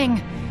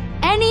something.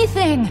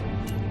 Anything!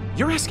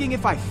 You're asking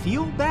if I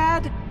feel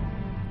bad?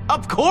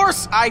 Of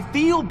course I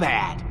feel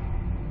bad!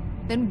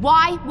 Then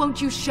why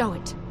won't you show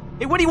it?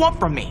 Hey, what do you want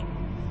from me?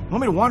 You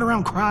want me to wander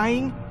around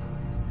crying?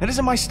 That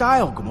isn't my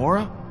style,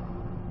 Gamora.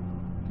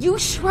 You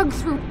shrug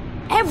through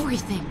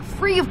everything,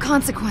 free of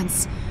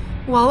consequence,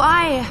 while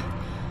I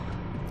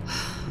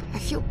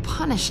feel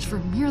punished for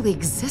merely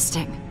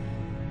existing.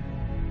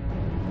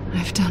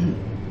 I've done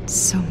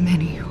so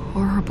many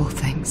horrible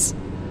things.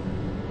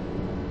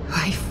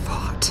 I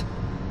fought.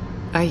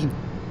 I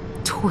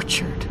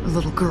tortured a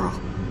little girl,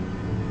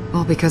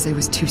 all because I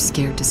was too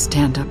scared to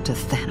stand up to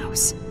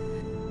Thanos.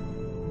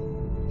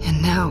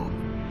 And now,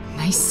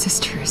 my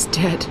sister is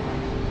dead.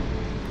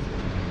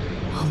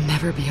 I'll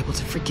never be able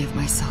to forgive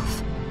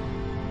myself.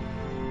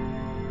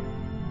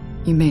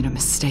 You made a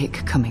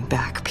mistake coming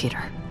back,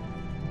 Peter.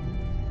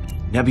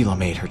 Nebula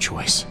made her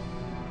choice.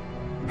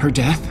 Her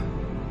death?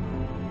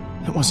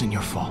 It wasn't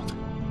your fault.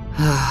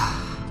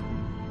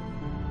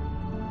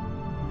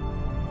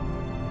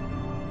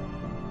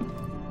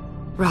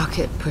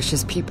 Rocket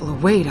pushes people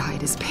away to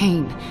hide his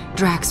pain.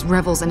 Drax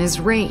revels in his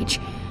rage.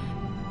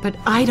 But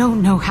I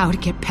don't know how to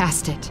get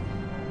past it.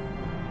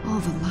 All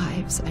the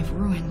lives I've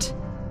ruined.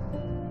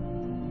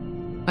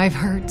 I've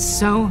hurt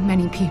so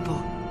many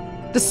people.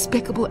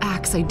 Despicable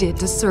acts I did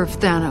to serve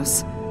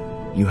Thanos.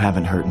 You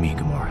haven't hurt me,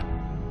 Gamora.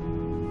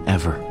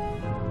 Ever.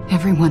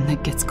 Everyone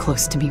that gets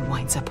close to me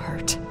winds up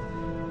hurt.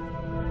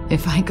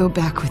 If I go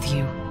back with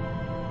you,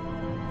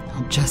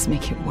 I'll just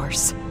make it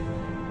worse.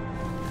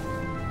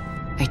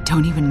 I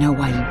don't even know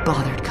why you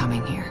bothered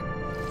coming here.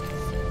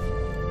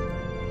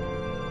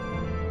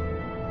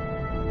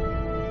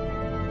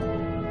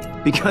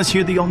 Because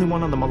you're the only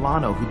one on the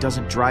Milano who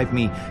doesn't drive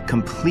me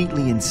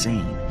completely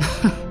insane.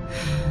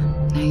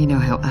 Now you know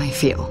how I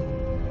feel.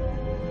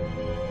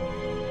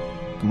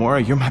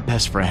 Gamora, you're my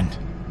best friend.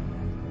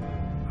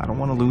 I don't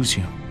want to lose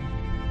you.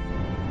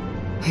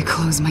 I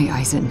close my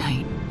eyes at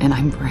night, and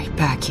I'm right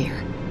back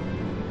here.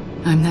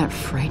 I'm that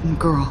frightened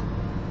girl,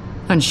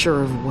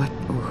 unsure of what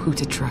or who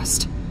to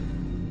trust.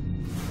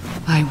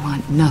 I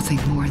want nothing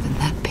more than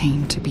that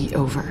pain to be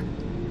over.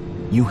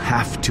 You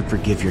have to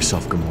forgive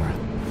yourself, Gamora.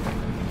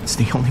 It's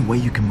the only way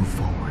you can move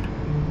forward.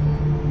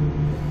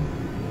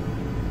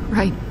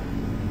 Right.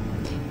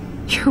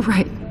 You're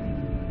right.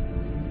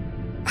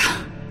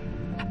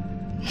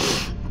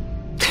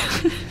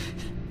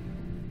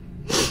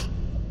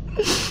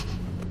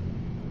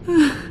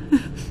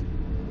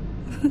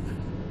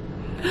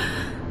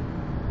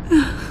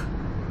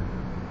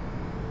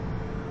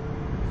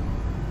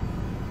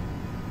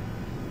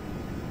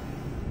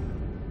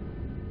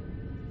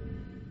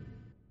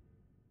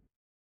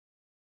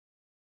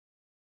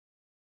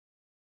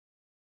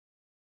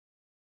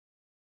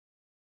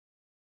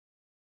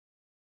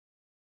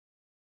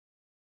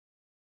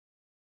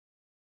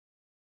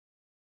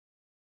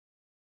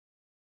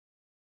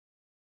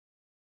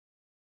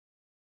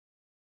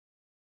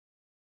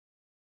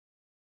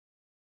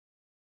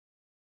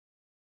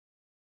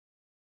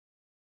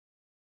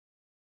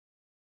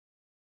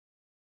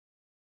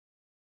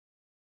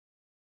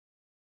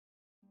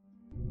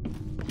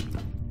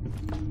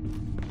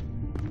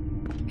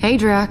 Hey,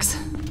 Drax.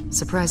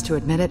 Surprised to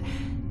admit it,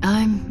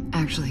 I'm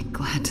actually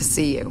glad to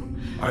see you.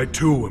 I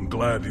too am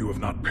glad you have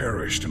not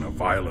perished in a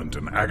violent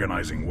and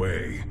agonizing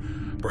way.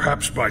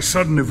 Perhaps by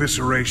sudden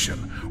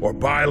evisceration, or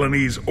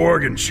Balinese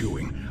organ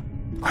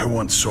chewing. I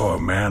once saw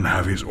a man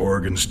have his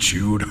organs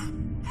chewed.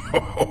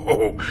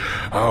 Oh,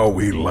 how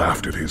we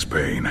laughed at his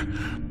pain.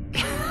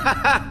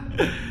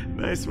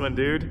 Nice one,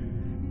 dude.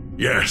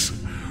 Yes,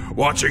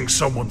 watching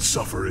someone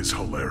suffer is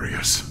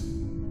hilarious.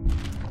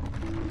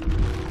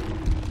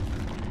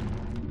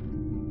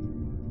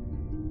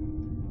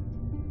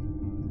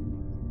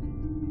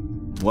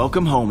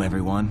 Welcome home,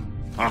 everyone.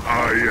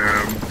 I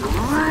am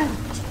Groot.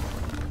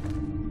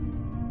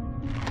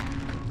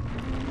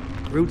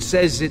 Groot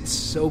says it's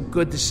so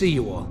good to see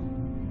you all.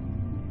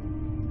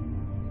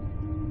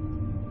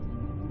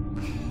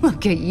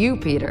 Look at you,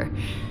 Peter.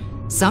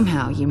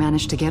 Somehow you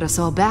managed to get us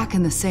all back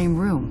in the same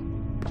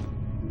room.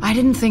 I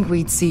didn't think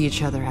we'd see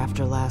each other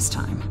after last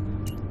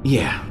time.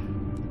 Yeah.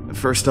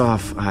 First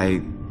off,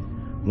 I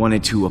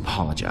wanted to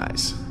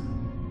apologize.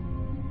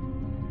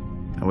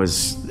 I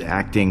was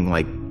acting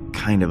like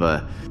kind of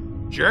a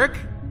jerk?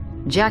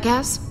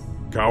 Jackass?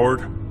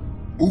 Coward?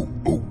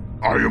 Ooh,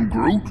 I am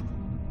Groot?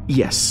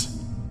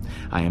 Yes.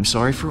 I am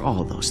sorry for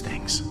all those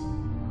things.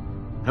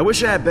 I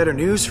wish I had better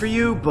news for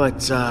you,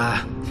 but,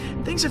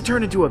 things have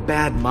turned into a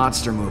bad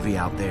monster movie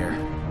out there.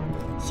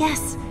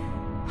 Yes,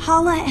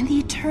 Hala and the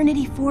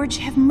Eternity Forge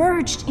have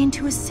merged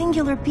into a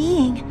singular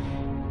being.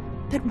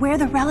 But where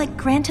the relic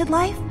granted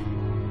life,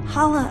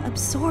 Hala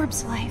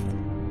absorbs life.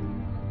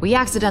 We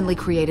accidentally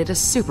created a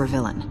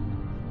supervillain.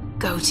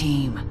 Go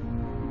team.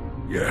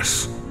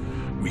 Yes,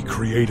 we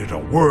created a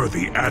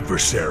worthy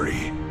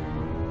adversary.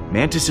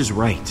 Mantis is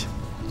right.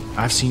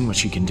 I've seen what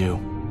she can do.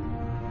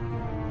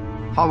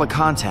 Hala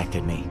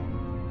contacted me.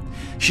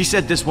 She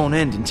said this won't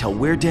end until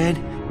we're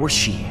dead or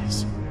she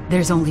is.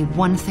 There's only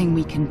one thing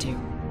we can do.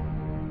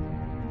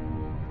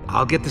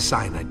 I'll get the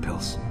cyanide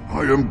pills.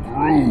 I am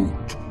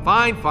Groot.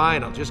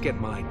 Fine, I'll just get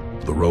mine.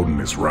 The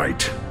rodent is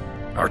right.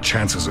 Our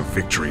chances of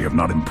victory have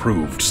not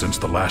improved since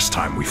the last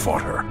time we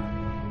fought her.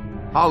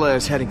 Hala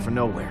is heading for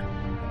nowhere.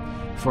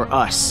 For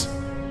us.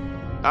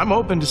 I'm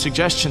open to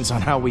suggestions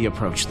on how we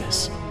approach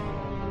this.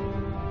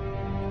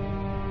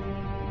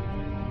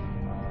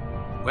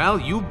 Well,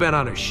 you've been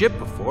on her ship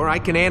before. I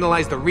can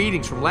analyze the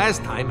readings from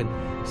last time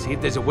and see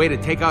if there's a way to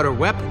take out her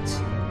weapons.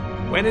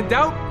 When in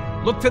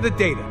doubt, look to the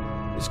data.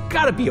 There's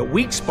gotta be a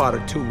weak spot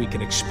or two we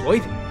can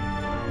exploit.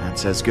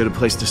 That's as good a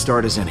place to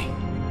start as any.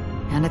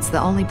 And it's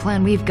the only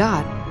plan we've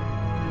got.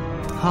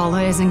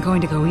 Hala isn't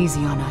going to go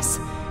easy on us.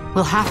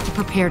 We'll have to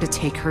prepare to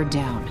take her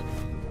down.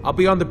 I'll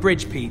be on the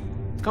bridge, Pete.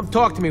 Come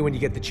talk to me when you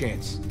get the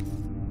chance.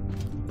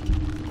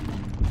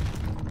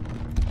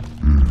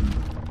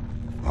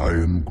 I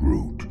am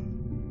Groot.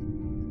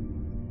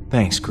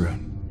 Thanks, Groot.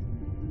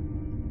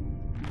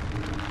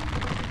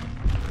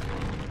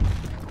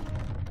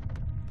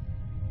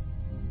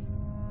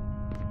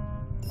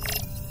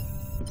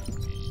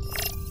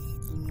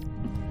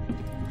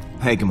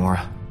 Hey,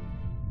 Gamora.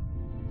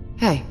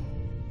 Hey.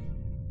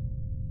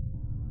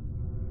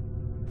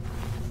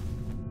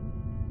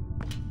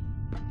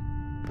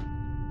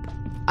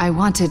 I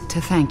wanted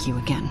to thank you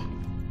again.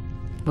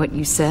 What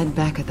you said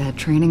back at that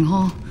training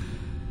hall,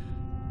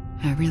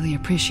 I really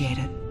appreciate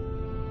it.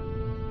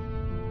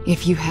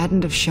 If you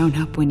hadn't have shown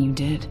up when you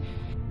did,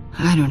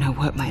 I don't know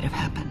what might have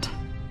happened.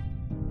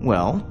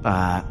 Well,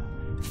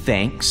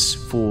 thanks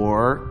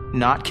for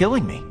not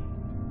killing me.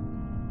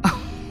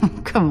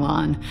 Come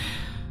on.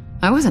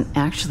 I wasn't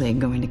actually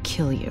going to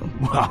kill you.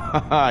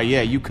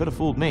 Yeah, you could have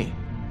fooled me.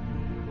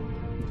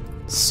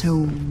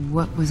 So,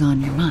 what was on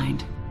your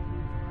mind?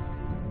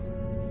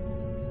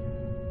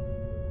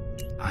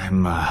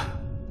 I'm,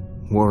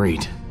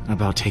 worried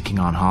about taking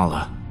on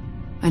Hala.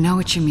 I know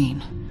what you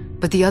mean,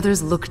 but the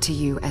others look to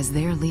you as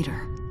their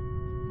leader.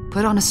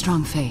 Put on a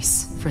strong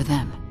face for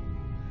them.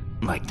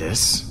 Like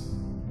this?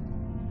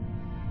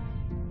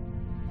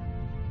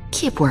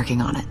 Keep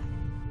working on it.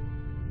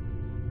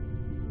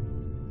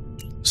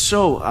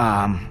 So,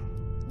 I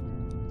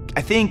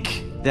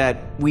think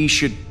that we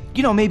should,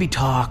 maybe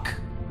talk.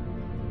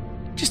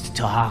 Just to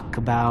talk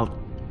about,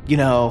 you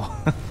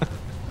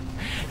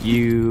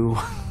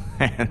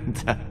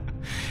and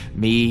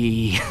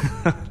me.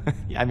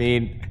 I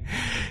mean,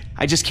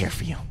 I just care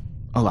for you.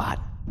 A lot.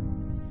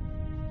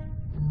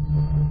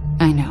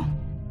 I know.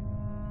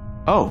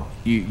 Oh,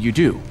 you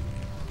do?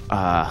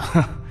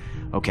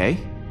 Okay.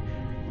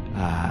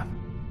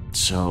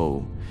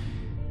 So,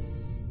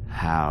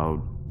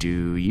 how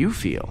do you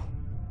feel?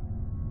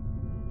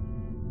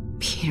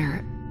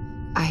 Peter,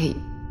 I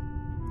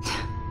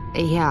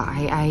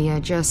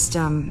just,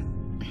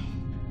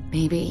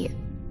 maybe...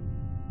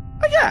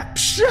 Yeah,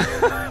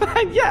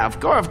 yeah, of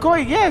course,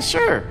 yeah,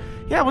 sure.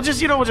 Yeah, we'll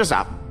just, we'll just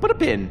put a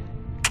pin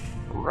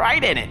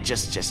right in it.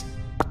 Just,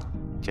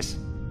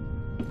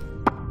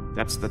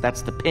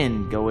 that's the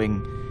pin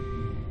going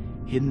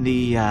in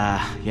the,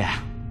 yeah.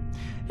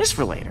 Just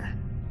for later.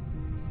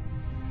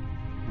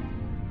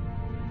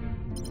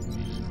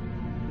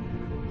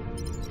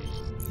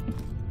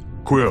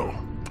 Quill,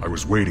 I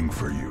was waiting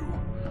for you.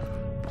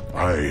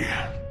 I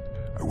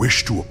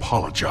wish to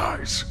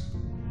apologize.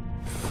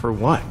 For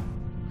what?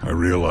 I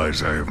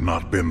realize I have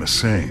not been the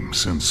same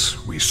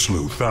since we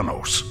slew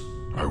Thanos.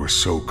 I was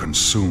so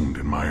consumed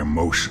in my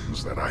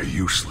emotions that I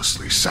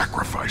uselessly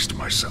sacrificed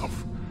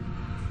myself.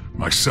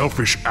 My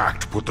selfish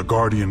act put the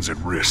Guardians at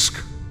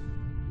risk.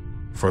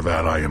 For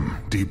that I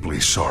am deeply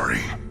sorry,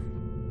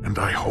 and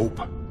I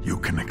hope you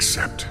can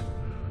accept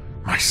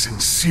my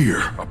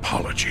sincere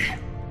apology.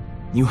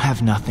 You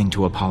have nothing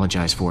to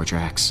apologize for,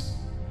 Drax.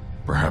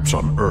 Perhaps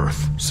on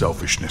Earth,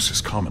 selfishness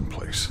is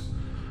commonplace.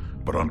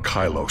 But on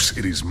Kylos,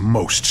 it is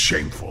most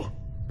shameful.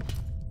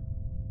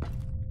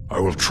 I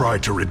will try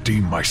to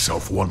redeem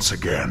myself once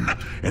again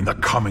in the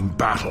coming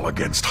battle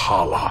against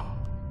Hala.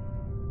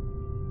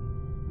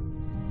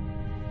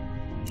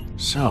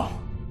 So,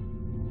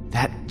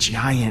 that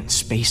giant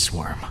space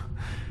worm.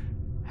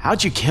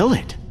 How'd you kill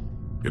it?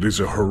 It is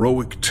a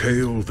heroic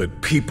tale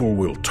that people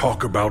will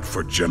talk about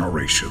for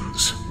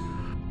generations.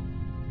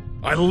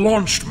 I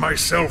launched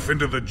myself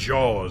into the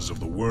jaws of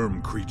the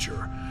worm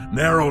creature,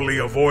 narrowly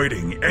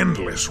avoiding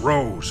endless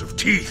rows of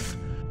teeth.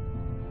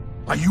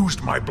 I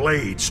used my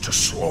blades to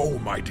slow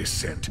my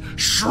descent,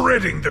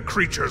 shredding the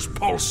creature's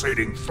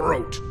pulsating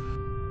throat.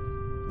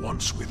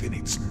 Once within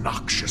its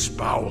noxious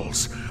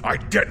bowels, I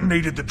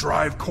detonated the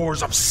drive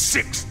cores of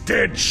 6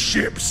 dead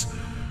ships.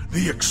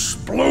 The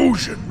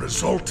explosion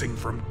resulting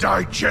from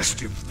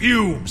digestive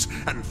fumes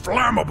and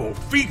flammable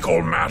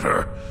fecal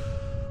matter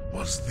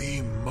was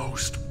the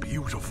most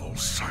beautiful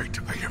sight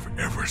I have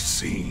ever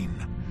seen.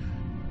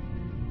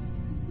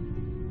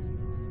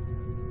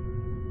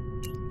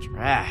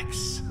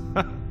 Drax,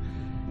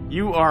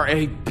 you are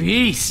a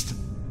beast.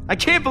 I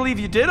can't believe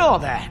you did all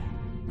that.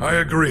 I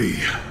agree.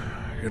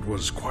 It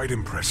was quite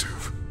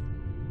impressive.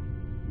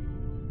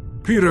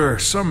 Peter,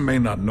 some may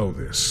not know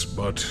this,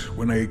 but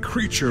when a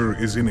creature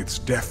is in its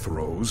death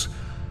throes,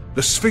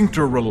 the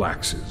sphincter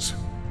relaxes.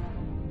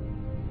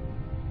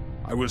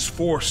 I was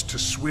forced to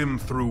swim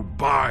through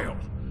bile.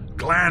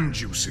 Gland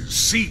juices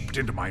seeped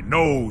into my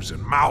nose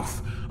and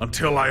mouth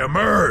until I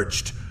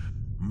emerged,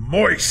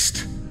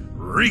 moist,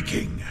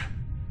 reeking,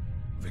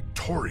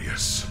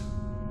 victorious.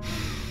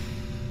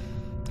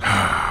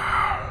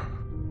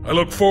 I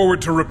look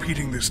forward to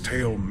repeating this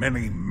tale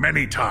many,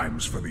 many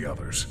times for the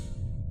others.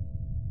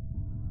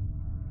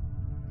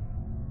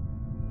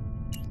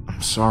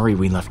 I'm sorry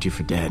we left you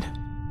for dead.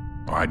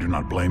 I do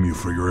not blame you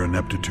for your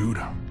ineptitude.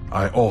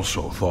 I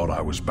also thought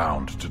I was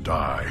bound to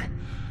die.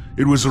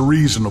 It was a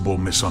reasonable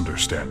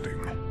misunderstanding.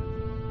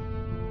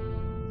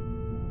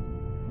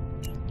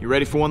 You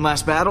ready for one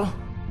last battle?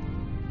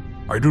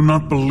 I do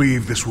not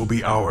believe this will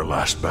be our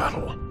last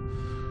battle.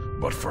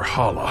 But for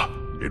Hala,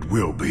 it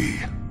will be.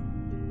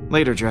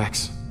 Later,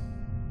 Drax.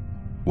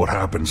 What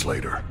happens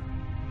later?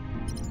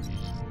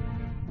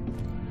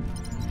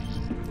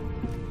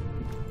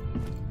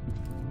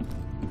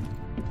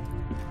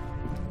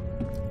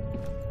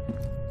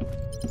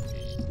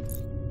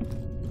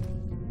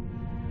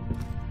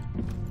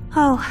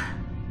 Oh,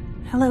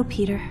 hello,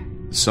 Peter.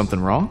 Something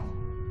wrong?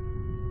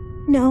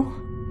 No.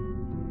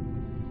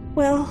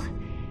 Well,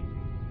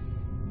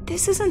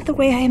 This isn't the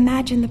way I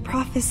imagined the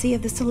prophecy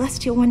of the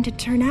Celestial One to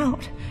turn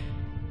out.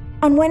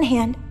 On one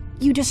hand,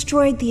 you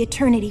destroyed the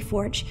Eternity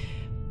Forge,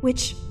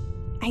 which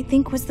I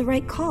think was the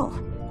right call.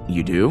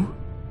 You do?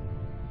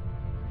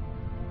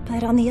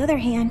 But on the other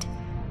hand,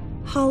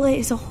 Hala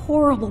is a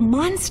horrible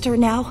monster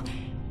now.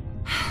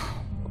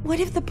 What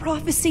if the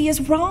prophecy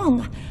is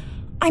wrong?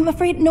 I'm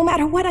afraid no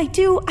matter what I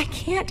do, I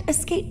can't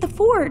escape the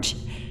Forge.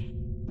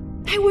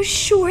 I was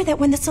sure that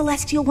when the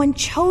Celestial One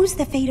chose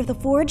the fate of the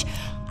Forge,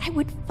 I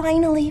would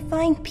finally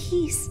find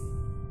peace.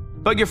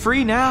 But you're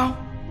free now.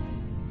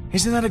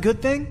 Isn't that a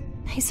good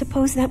thing? I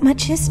suppose that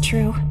much is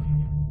true.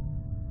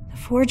 The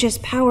Forge's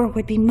power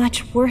would be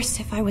much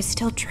worse if I was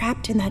still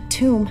trapped in that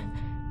tomb.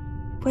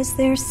 Was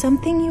there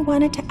something you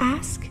wanted to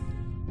ask?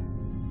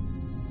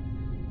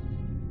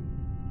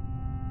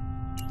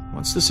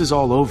 Once this is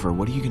all over,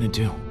 what are you gonna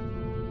do?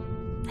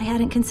 I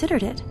hadn't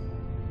considered it.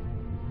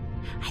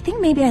 I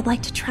think maybe I'd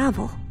like to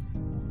travel.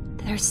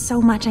 There's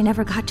so much I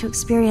never got to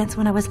experience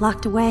when I was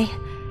locked away.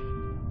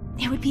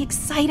 It would be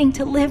exciting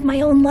to live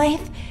my own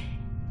life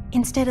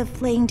instead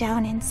of laying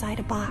down inside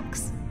a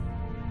box.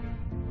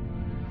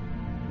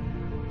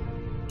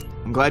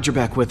 I'm glad you're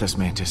back with us,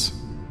 Mantis.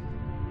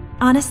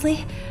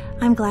 Honestly,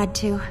 I'm glad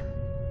too.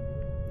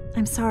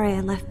 I'm sorry I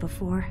left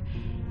before.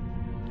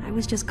 I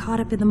was just caught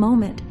up in the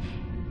moment,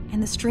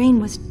 and the strain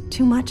was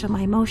too much on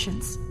my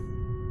emotions.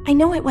 I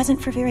know it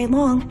wasn't for very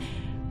long,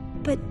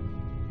 but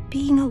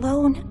being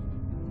alone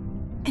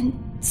and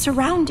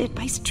surrounded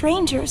by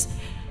strangers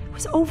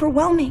was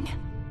overwhelming.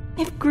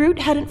 If Groot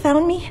hadn't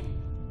found me,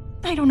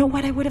 I don't know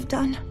what I would have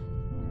done.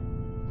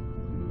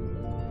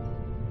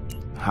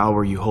 How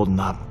are you holding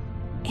up?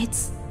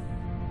 It's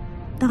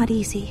not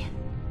easy.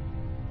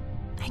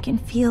 I can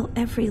feel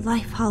every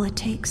life Hala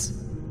takes.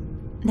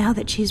 Now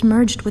that she's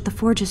merged with the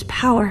Forge's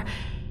power,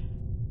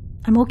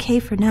 I'm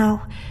okay for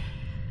now,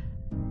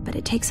 but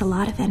it takes a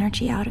lot of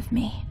energy out of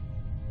me.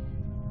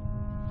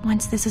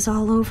 Once this is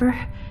all over,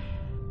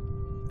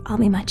 I'll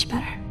be much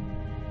better.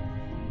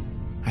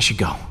 I should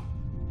go.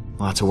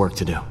 Lots of work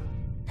to do.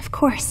 Of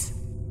course.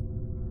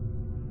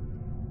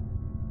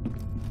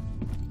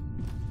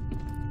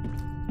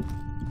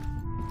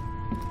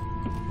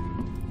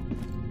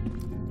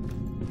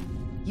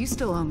 You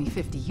still owe me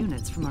 50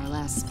 units from our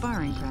last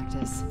sparring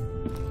practice.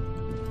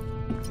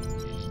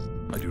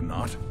 I do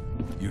not.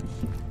 You...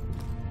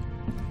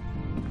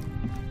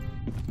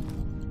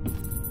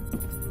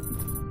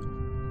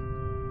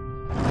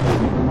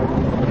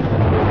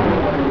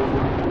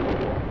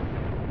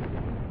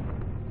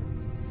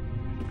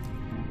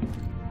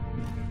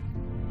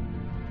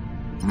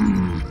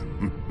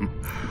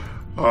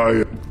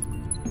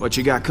 What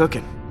you got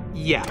cooking?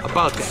 Yeah,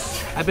 about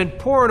that. I've been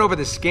poring over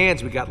the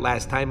scans we got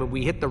last time and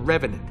we hit the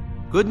Revenant.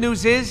 Good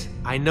news is,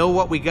 I know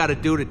what we gotta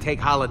do to take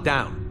Hala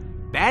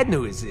down. Bad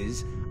news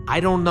is, I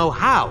don't know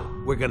how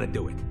we're gonna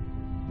do it.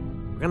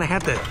 We're gonna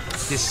have to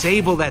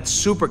disable that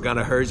super gun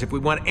of hers if we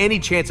want any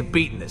chance of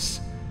beating this.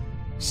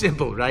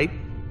 Simple, right?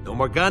 No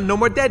more gun, no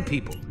more dead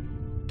people.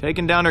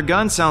 Taking down her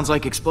gun sounds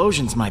like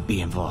explosions might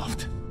be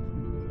involved.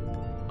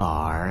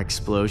 Are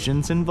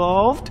explosions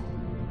involved?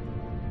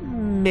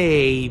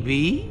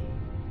 Maybe.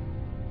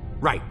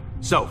 Right.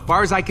 So,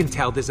 far as I can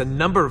tell, there's a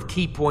number of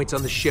key points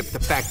on the ship to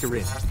factor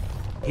in.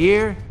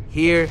 Here,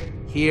 here,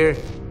 here,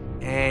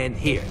 and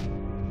here.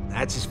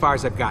 That's as far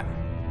as I've gotten.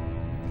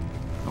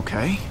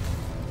 Okay.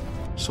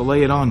 So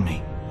lay it on me.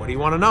 What do you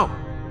want to know?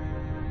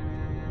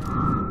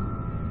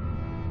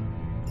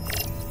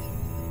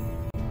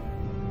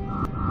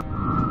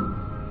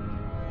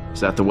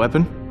 Is that the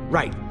weapon?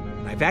 Right.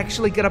 I've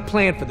actually got a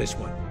plan for this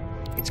one.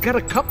 It's got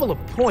a couple of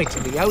points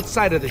on the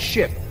outside of the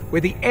ship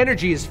where the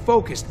energy is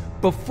focused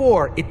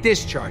before it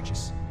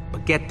discharges.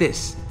 But get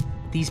this,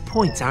 these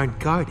points aren't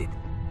guarded.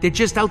 They're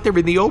just out there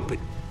in the open.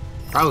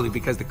 Probably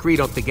because the Kree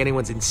don't think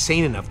anyone's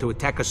insane enough to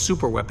attack a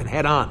super weapon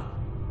head on.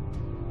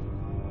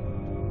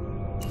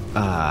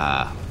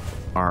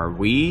 Are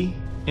we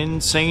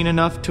insane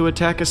enough to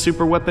attack a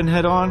super weapon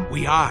head on?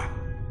 We are.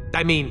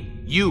 I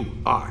mean, you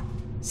are,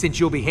 since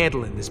you'll be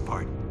handling this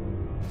part.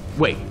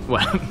 Wait,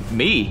 what?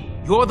 Me?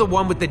 You're the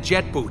one with the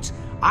jet boots.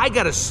 I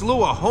got a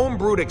slew of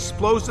homebrewed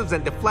explosives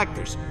and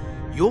deflectors.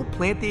 You'll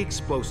plant the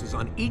explosives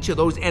on each of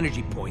those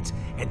energy points,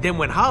 and then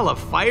when Hala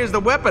fires the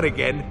weapon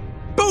again,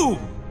 boom!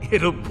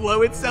 It'll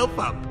blow itself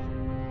up.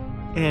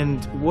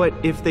 And what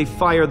if they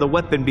fire the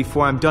weapon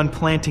before I'm done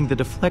planting the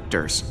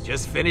deflectors?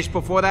 Just finish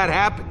before that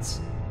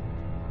happens.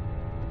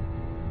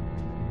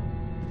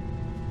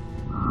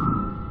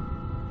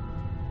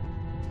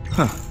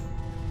 Huh.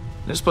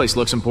 This place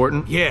looks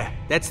important. Yeah,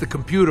 that's the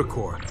computer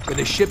core, where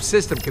the ship's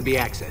system can be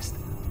accessed.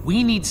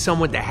 We need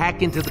someone to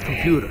hack into the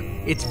computer.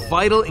 It's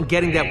vital in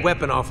getting that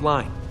weapon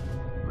offline.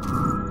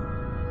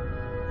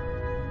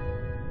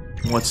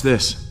 What's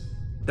this?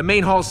 The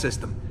main hull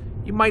system.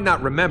 You might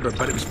not remember,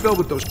 but it was filled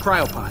with those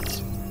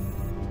cryopods.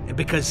 And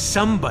because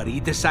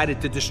somebody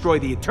decided to destroy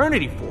the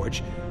Eternity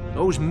Forge,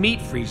 those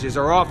meat freezers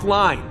are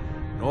offline.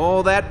 And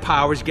all that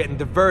power's getting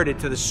diverted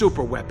to the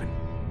super weapon.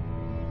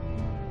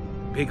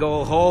 Big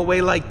old hallway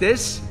like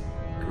this?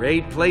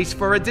 Great place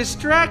for a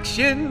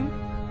distraction.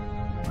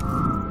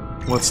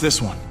 What's this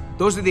one?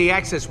 Those are the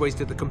access ways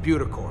to the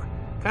computer core.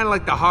 Kind of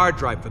like the hard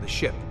drive for the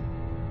ship.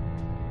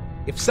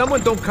 If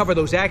someone don't cover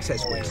those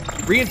access ways,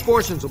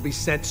 reinforcements will be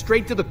sent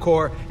straight to the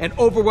core and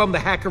overwhelm the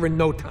hacker in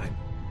no time.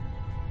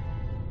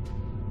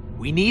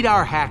 We need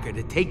our hacker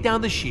to take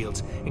down the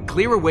shields and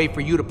clear a way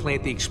for you to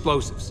plant the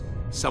explosives.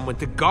 Someone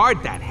to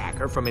guard that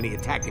hacker from any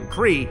attacking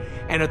Kree,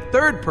 and a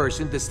third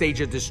person to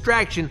stage a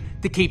distraction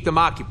to keep them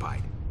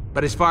occupied.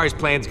 But as far as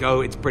plans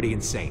go, it's pretty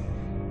insane.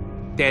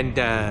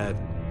 And,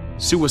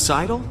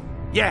 Suicidal?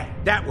 yeah,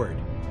 that word.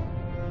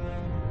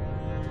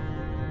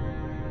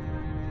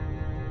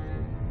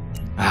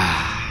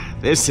 Ah,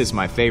 this is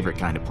my favorite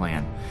kind of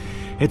plan.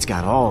 It's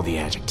got all the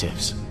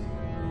adjectives.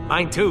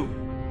 Mine too.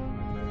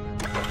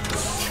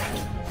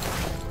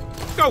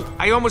 Oh,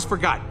 I almost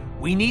forgot.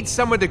 We need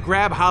someone to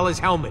grab Hala's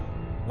helmet.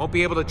 Won't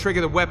be able to trigger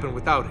the weapon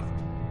without it.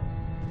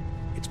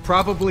 It's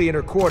probably in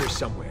her quarters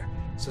somewhere,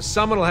 so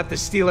someone will have to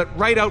steal it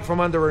right out from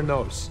under her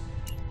nose.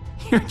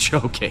 You're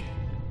joking.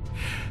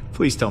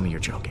 Please tell me you're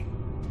joking.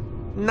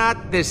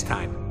 Not this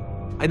time.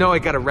 I know I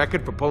got a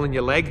record for pulling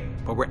your leg,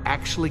 but we're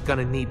actually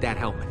gonna need that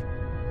helmet.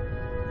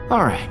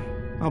 Alright,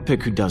 I'll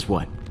pick who does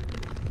what.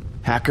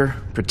 Hacker,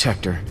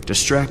 protector,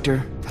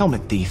 distractor,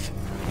 helmet thief,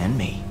 and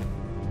me.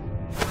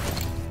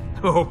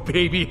 Oh,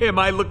 baby, am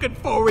I looking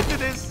forward to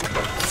this?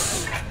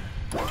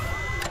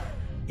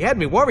 You had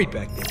me worried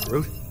back there,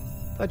 Groot.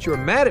 Thought you were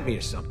mad at me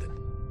or something.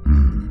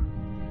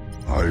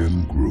 I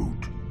am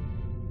Groot.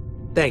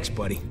 Thanks,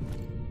 buddy.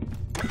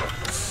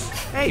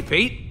 Hey,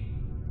 Pete.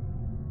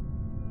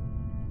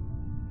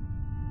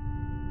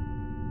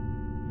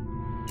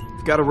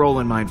 I've got a role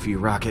in mind for you,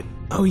 Rocket.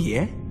 Oh,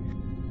 yeah?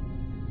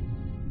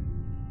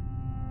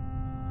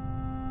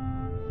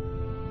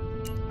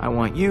 I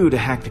want you to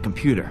hack the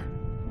computer.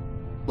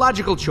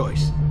 Logical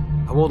choice.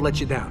 I won't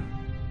let you down.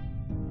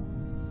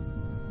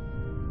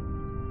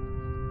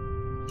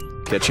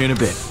 Catch you in a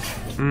bit.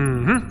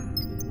 Mm-hmm.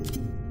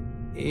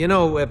 You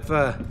know, if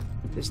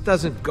this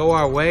doesn't go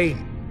our way,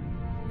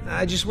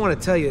 I just want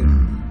to tell you...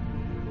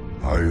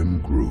 I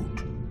am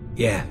Groot.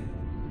 Yeah,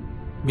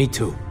 me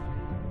too.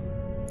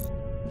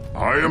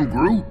 I am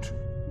Groot.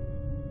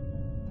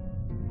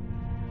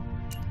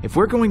 If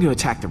we're going to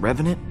attack the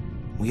Revenant,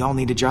 we all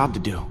need a job to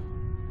do.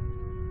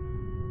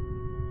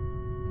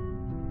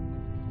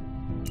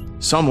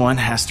 Someone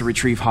has to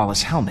retrieve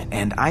Hala's helmet,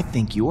 and I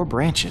think your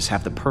branches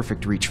have the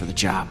perfect reach for the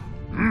job.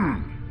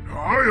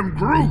 I am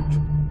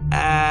Groot.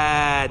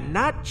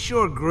 Not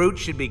sure Groot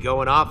should be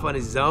going off on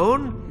his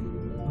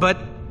own, but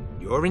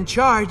you're in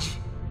charge.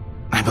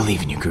 I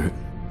believe in you, Groot.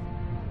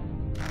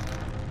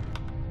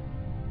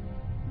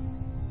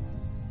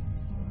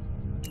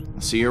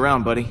 I'll see you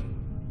around, buddy.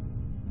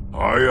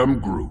 I am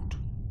Groot.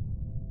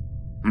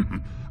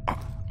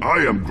 I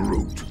am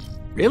Groot.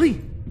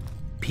 Really?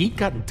 Pete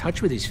got in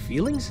touch with his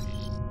feelings?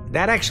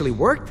 That actually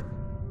worked?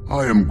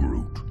 I am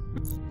Groot.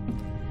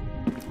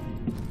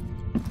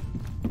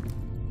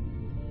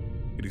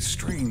 It is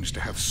strange to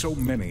have so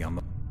many on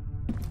the...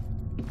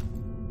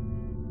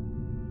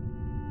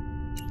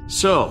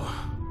 So,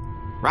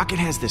 Rocket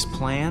has this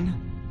plan?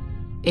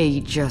 A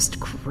just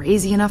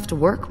crazy enough to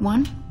work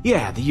one?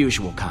 Yeah, the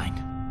usual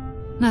kind.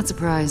 Not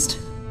surprised.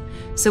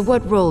 So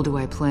what role do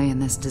I play in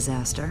this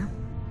disaster?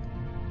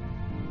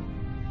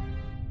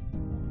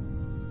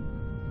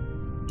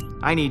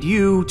 I need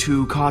you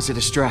to cause a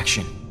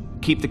distraction.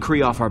 Keep the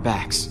Kree off our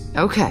backs.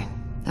 Okay,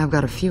 I've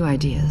got a few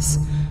ideas.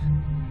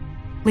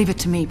 Leave it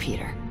to me,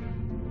 Peter.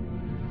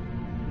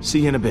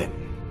 See you in a bit.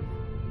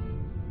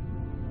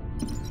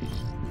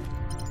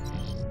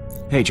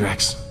 Hey,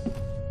 Drax.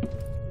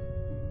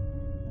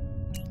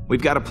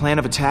 We've got a plan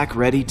of attack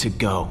ready to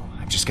go.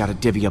 I've just got to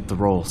divvy up the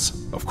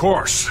roles. Of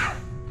course.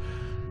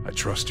 I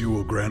trust you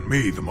will grant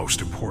me the most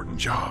important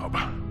job.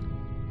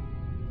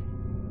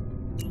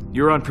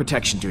 You're on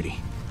protection duty.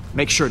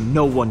 Make sure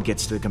no one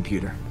gets to the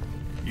computer.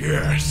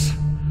 Yes.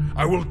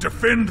 I will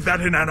defend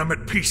that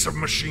inanimate piece of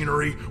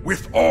machinery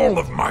with all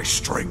of my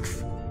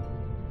strength.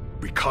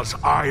 Because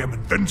I am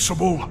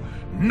invincible,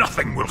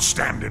 nothing will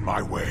stand in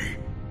my way.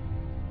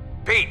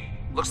 Pete,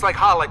 looks like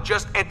Hala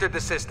just entered the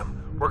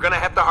system. We're gonna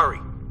have to hurry.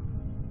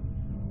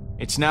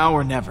 It's now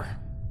or never.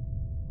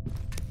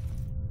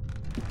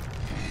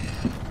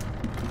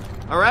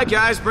 All right,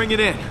 guys, bring it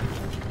in.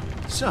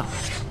 So,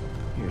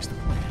 here's the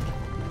plan.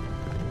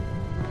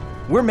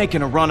 We're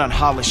making a run on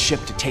Hala's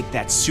ship to take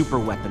that super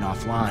weapon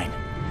offline.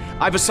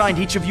 I've assigned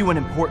each of you an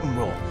important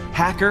role.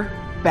 Hacker,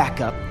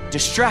 backup,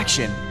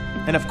 distraction,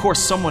 and of course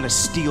someone to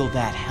steal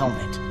that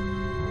helmet.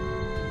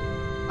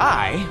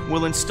 I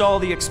will install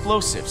the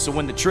explosive, so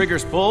when the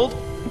trigger's pulled,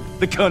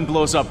 the gun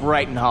blows up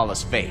right in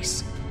Hala's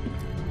face.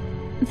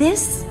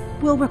 This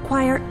will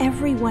require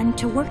everyone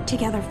to work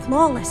together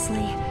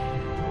flawlessly.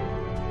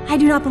 I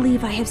do not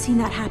believe I have seen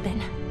that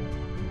happen.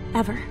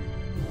 Ever.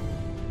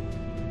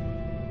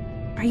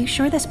 Are you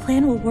sure this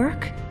plan will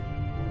work?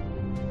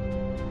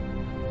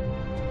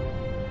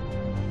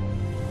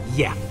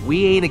 Yeah,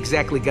 we ain't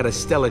exactly got a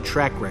stellar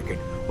track record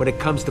when it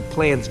comes to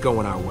plans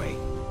going our way.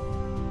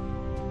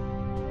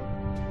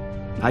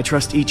 I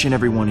trust each and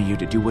every one of you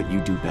to do what you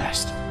do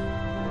best.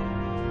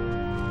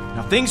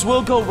 Now, things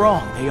will go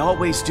wrong, they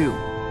always do.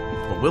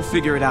 But we'll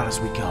figure it out as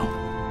we go.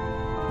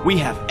 We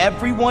have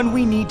everyone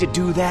we need to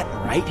do that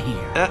right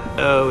here.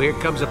 Uh-oh, here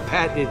comes a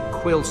patented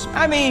quill spell.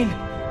 I mean,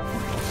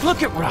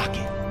 look at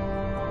Rocket.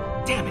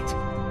 Damn it.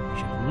 I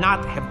should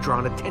not have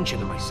drawn attention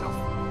to myself.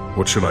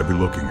 What should I be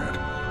looking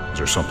at? Is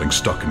there something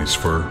stuck in his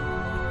fur?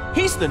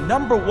 He's the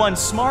 #1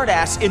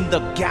 smartass in the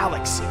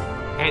galaxy.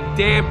 And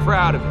damn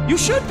proud of it. You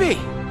should be.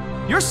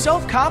 Your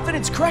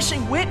self-confidence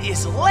crushing wit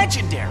is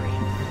legendary.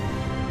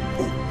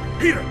 Oh,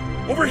 Peter,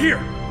 over here.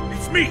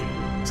 It's me,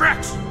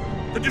 Drax,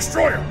 the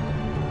Destroyer.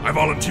 I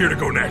volunteer to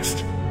go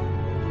next.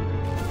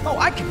 Oh,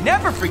 I can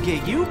never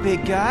forget you,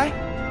 big guy.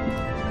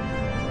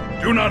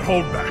 Do not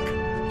hold back.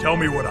 Tell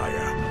me what I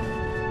am.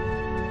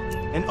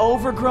 An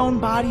overgrown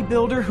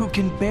bodybuilder who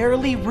can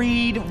barely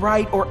read,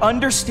 write, or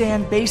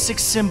understand basic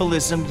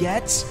symbolism,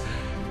 yet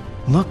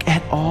look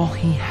at all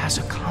he has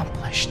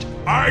accomplished.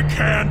 I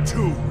can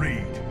too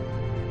read.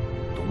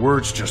 The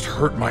words just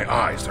hurt my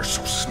eyes. They're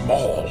so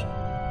small.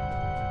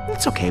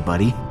 It's okay,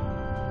 buddy.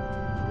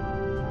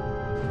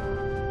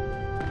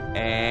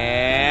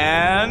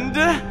 And...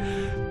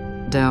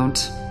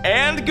 Don't.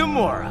 And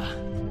Gamora.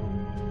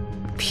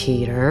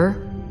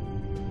 Peter.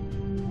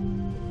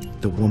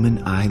 The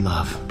woman I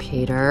love.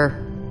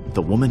 Peter.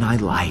 The woman I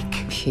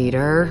like.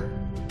 Peter.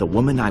 The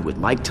woman I would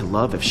like to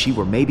love if she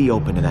were maybe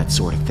open to that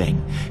sort of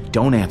thing.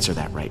 Don't answer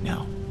that right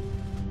now.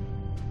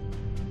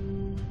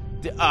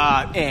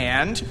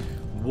 And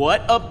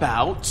what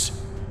about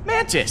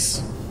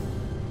Mantis?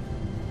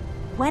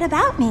 What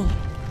about me?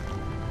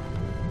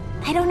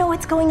 I don't know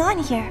what's going on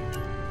here.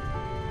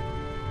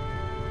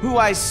 Who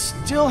I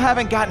still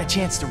haven't gotten a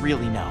chance to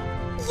really know.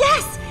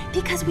 Yes,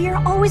 because we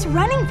are always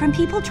running from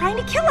people trying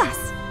to kill us.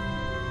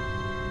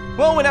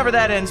 Well, whenever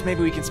that ends,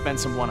 maybe we can spend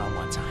some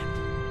one-on-one time.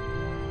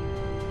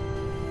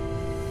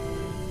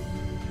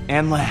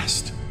 And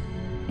last,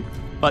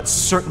 but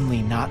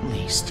certainly not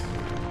least,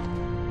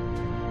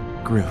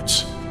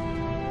 Groot.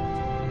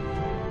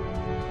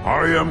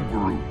 I am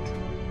Groot.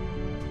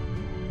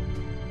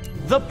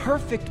 The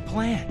perfect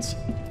plant.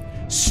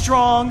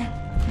 Strong,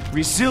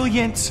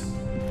 resilient,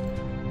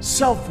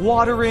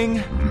 self-watering.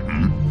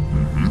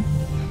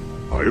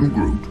 I am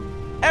Groot.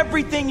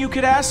 Everything you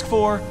could ask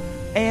for,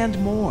 and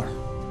more.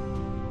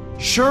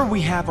 Sure,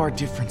 we have our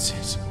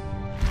differences,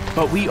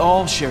 but we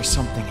all share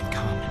something in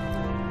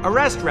common.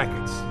 Arrest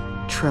records.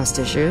 Trust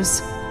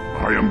issues.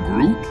 I am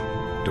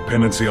Groot.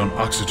 Dependency on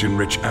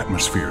oxygen-rich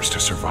atmospheres to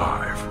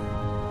survive.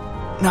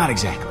 Not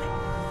exactly.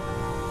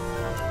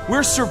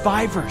 We're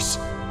survivors.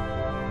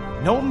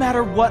 No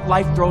matter what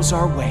life throws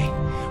our way,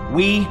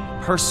 we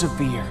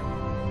persevere.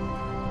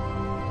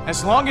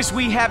 As long as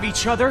we have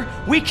each other,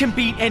 we can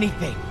beat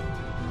anything.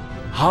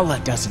 Hala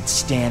doesn't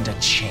stand a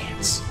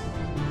chance.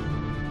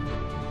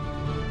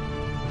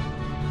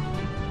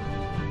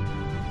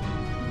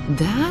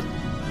 That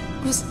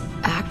was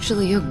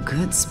actually a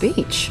good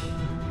speech.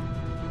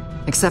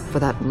 Except for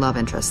that love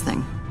interest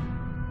thing.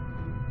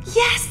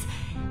 Yes!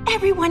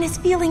 Everyone is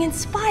feeling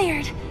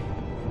inspired.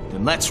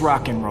 Then let's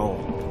rock and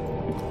roll.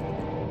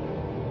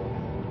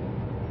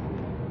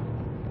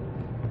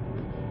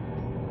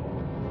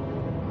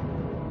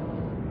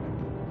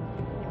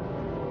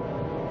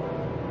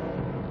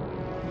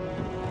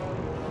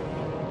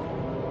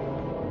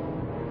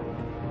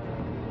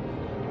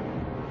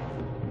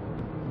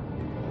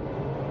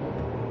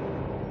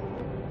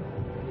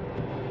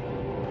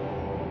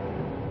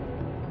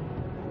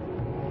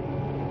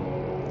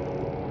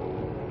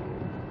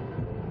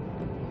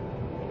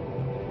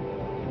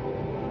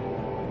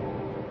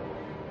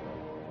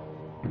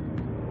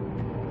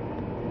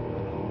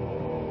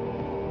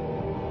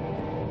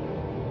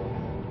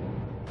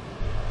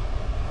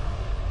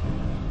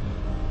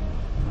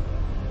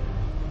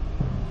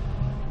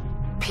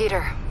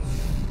 Peter,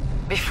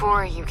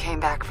 before you came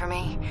back for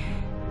me,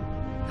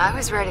 I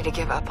was ready to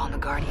give up on the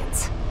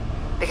Guardians,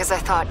 because I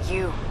thought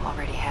you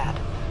already had.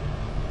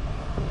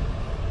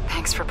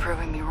 Thanks for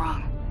proving me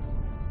wrong.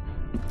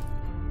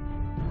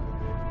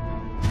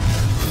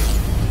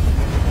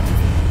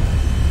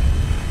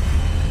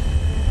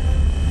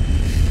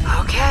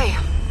 Okay,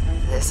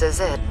 this is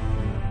it.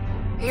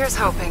 Here's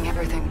hoping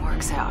everything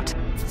works out.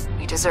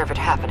 We deserve it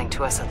happening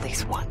to us at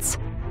least once.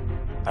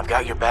 I've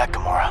got your back,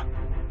 Gamora.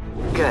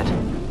 Good.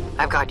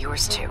 I've got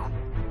yours too.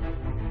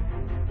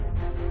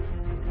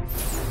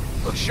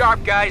 Look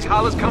sharp, guys.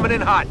 Hala's coming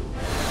in hot.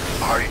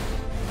 I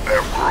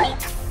am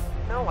Groot.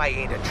 No, I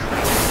ain't a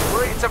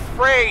traitor. It's a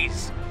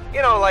phrase.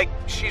 You know, like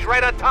she's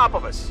right on top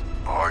of us.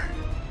 I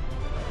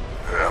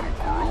am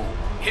Groot.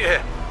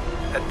 Yeah,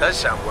 that does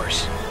sound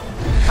worse.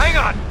 Hang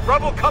on,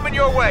 rubble coming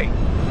your way.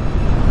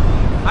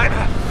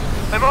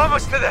 I'm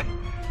almost to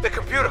the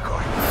computer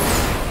core.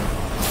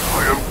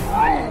 I am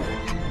Groot.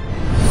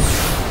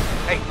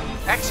 Hey,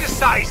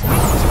 exercise is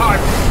hard,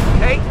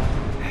 okay?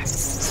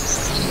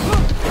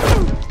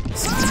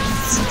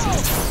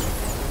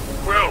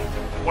 Will,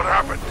 what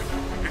happened?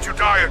 Did you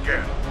die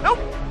again? Nope.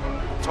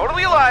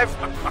 Totally alive.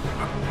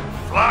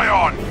 Fly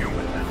on,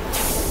 human.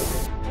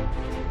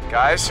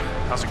 Guys,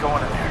 how's it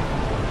going in there?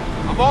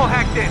 I'm all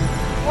hacked in,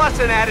 plus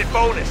an added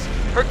bonus.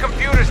 Her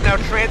computer's now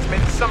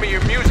transmitting some of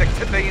your music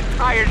to the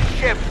entire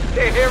ship.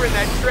 They're hearing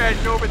that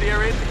trash over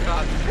their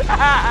intercom.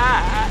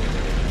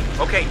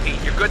 Okay,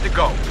 Pete, you're good to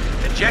go.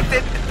 Eject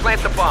it and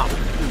plant the bomb.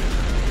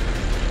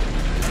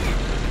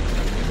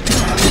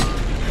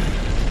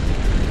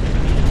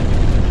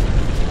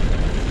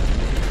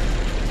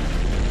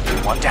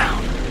 One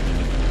down.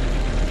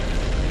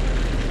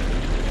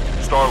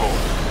 Star-Lord,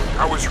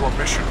 how is your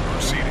mission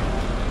proceeding?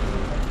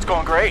 It's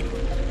going great.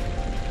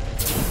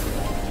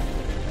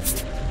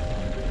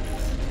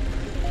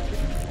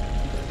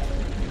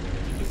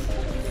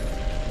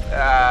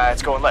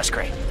 It's going less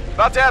great.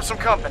 About to have some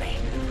company.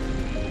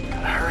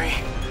 Gotta hurry.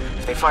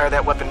 If they fire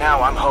that weapon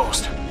now, I'm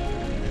hosed.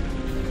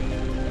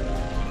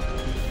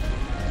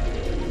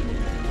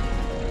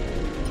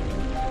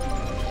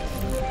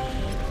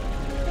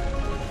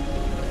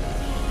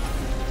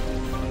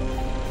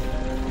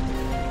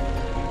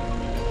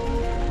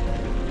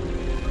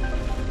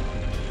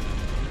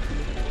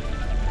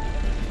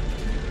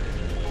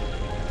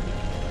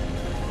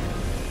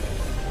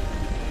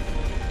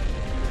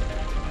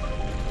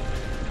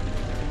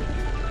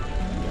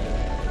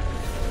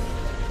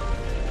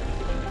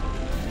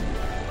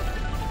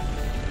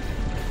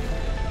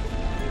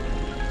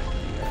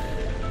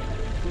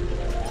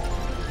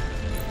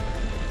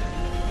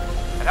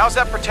 How's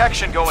that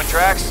protection going,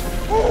 Drax?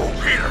 Oh,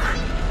 Peter,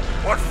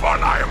 what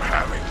fun I am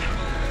having.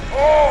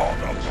 Oh,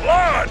 the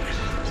blood!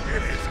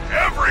 It is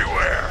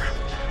everywhere,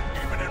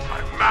 even in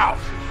my mouth.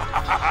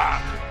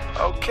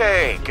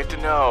 Okay, good to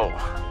know.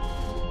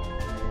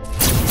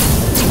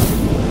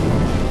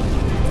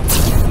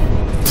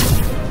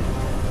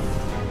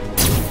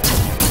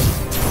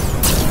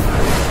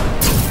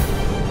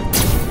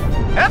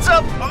 Heads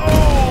up!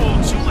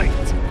 Oh, too late.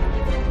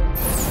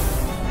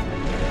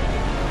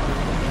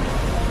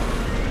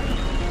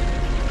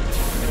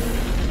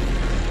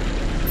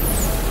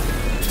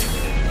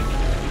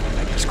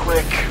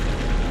 Quick.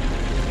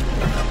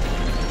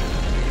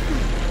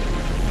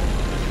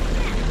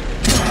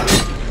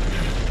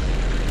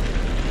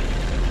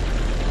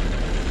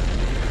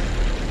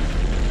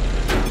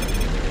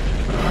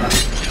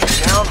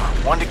 Down,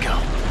 one to go.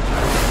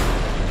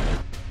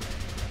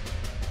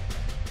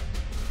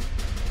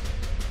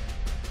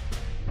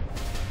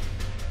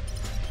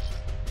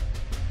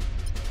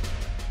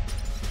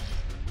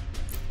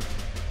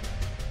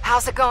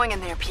 How's it going in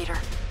there, Peter?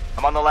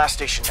 I'm on the last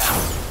station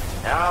now.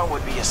 Now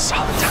would be a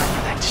solid time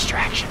for that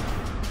distraction.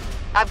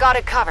 I've got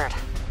it covered.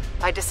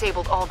 I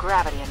disabled all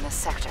gravity in this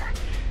sector.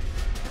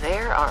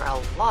 There are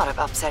a lot of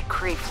upset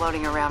Kree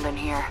floating around in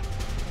here.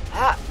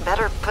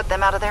 Better put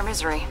them out of their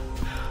misery.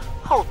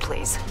 Hold,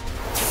 please.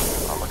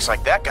 Well, looks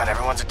like that got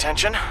everyone's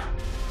attention.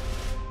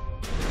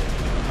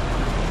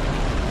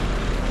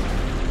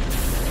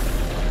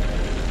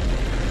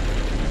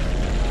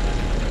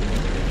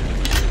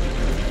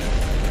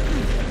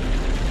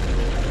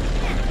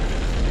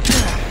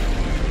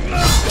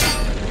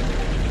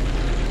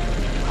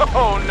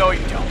 Oh, no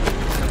you don't.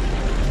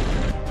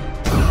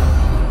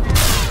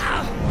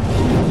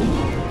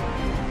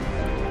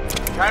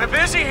 Kinda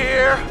busy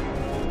here.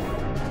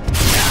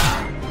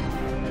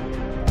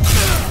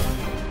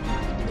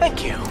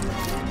 Thank you.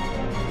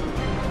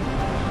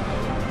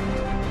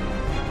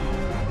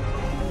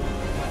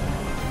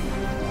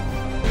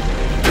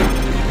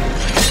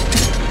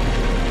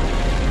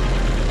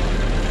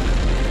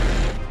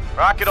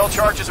 Rocket, all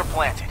charges are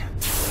planted.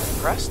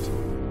 Impressed?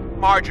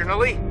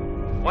 Marginally.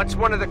 Once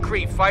one of the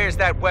Kree fires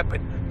that weapon,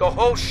 the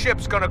whole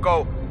ship's gonna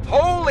go,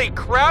 holy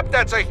crap,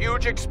 that's a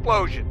huge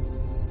explosion.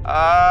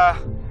 Yeah,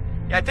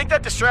 I think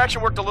that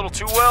distraction worked a little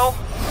too well.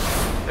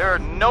 There are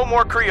no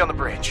more Kree on the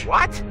bridge.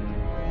 What?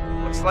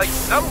 Looks like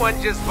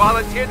someone just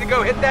volunteered to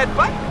go hit that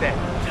button then.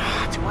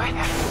 Do I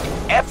have to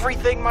do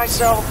everything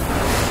myself?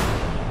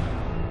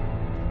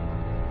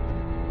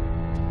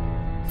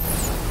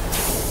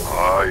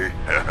 I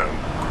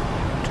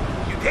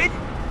am You did?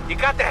 You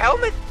got the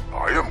helmet?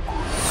 I am Groot.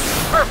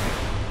 Perfect.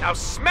 Now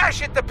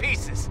smash it to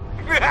pieces.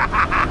 Wait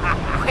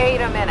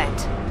a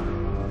minute.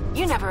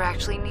 You never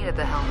actually needed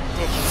the helmet,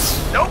 did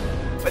you? Nope.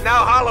 But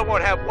now Hala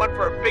won't have one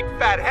for a big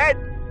fat head.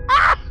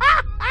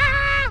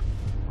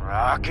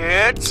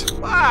 Rocket.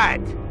 What?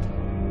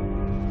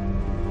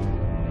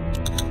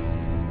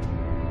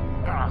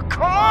 Oh,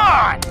 come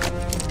on!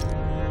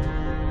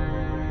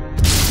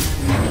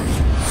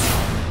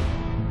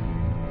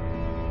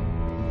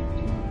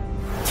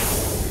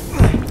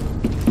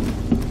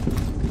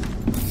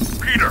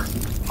 Peter,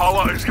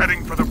 Hala is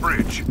heading for the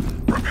bridge.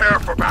 Prepare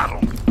for battle.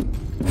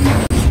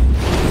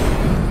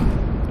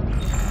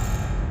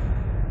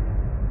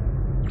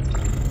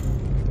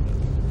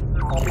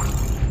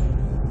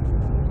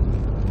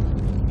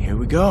 Here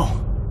we go.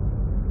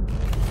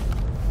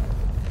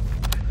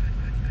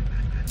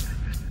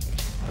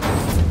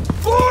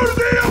 For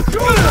the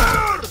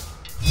Empire!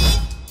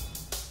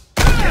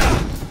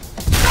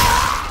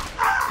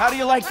 How do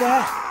you like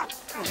that?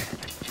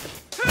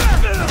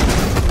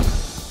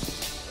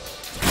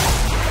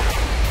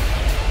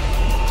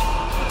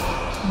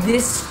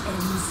 This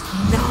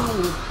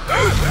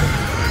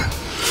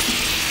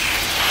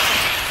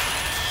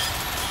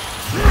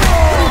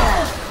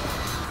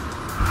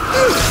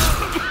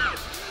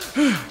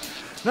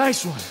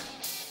Nice one.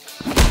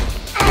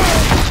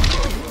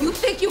 You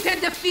think you can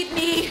defeat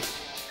me?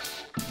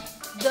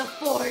 The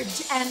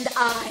Forge and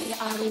I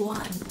are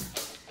one.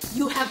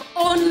 You have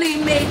only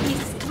made me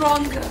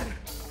stronger.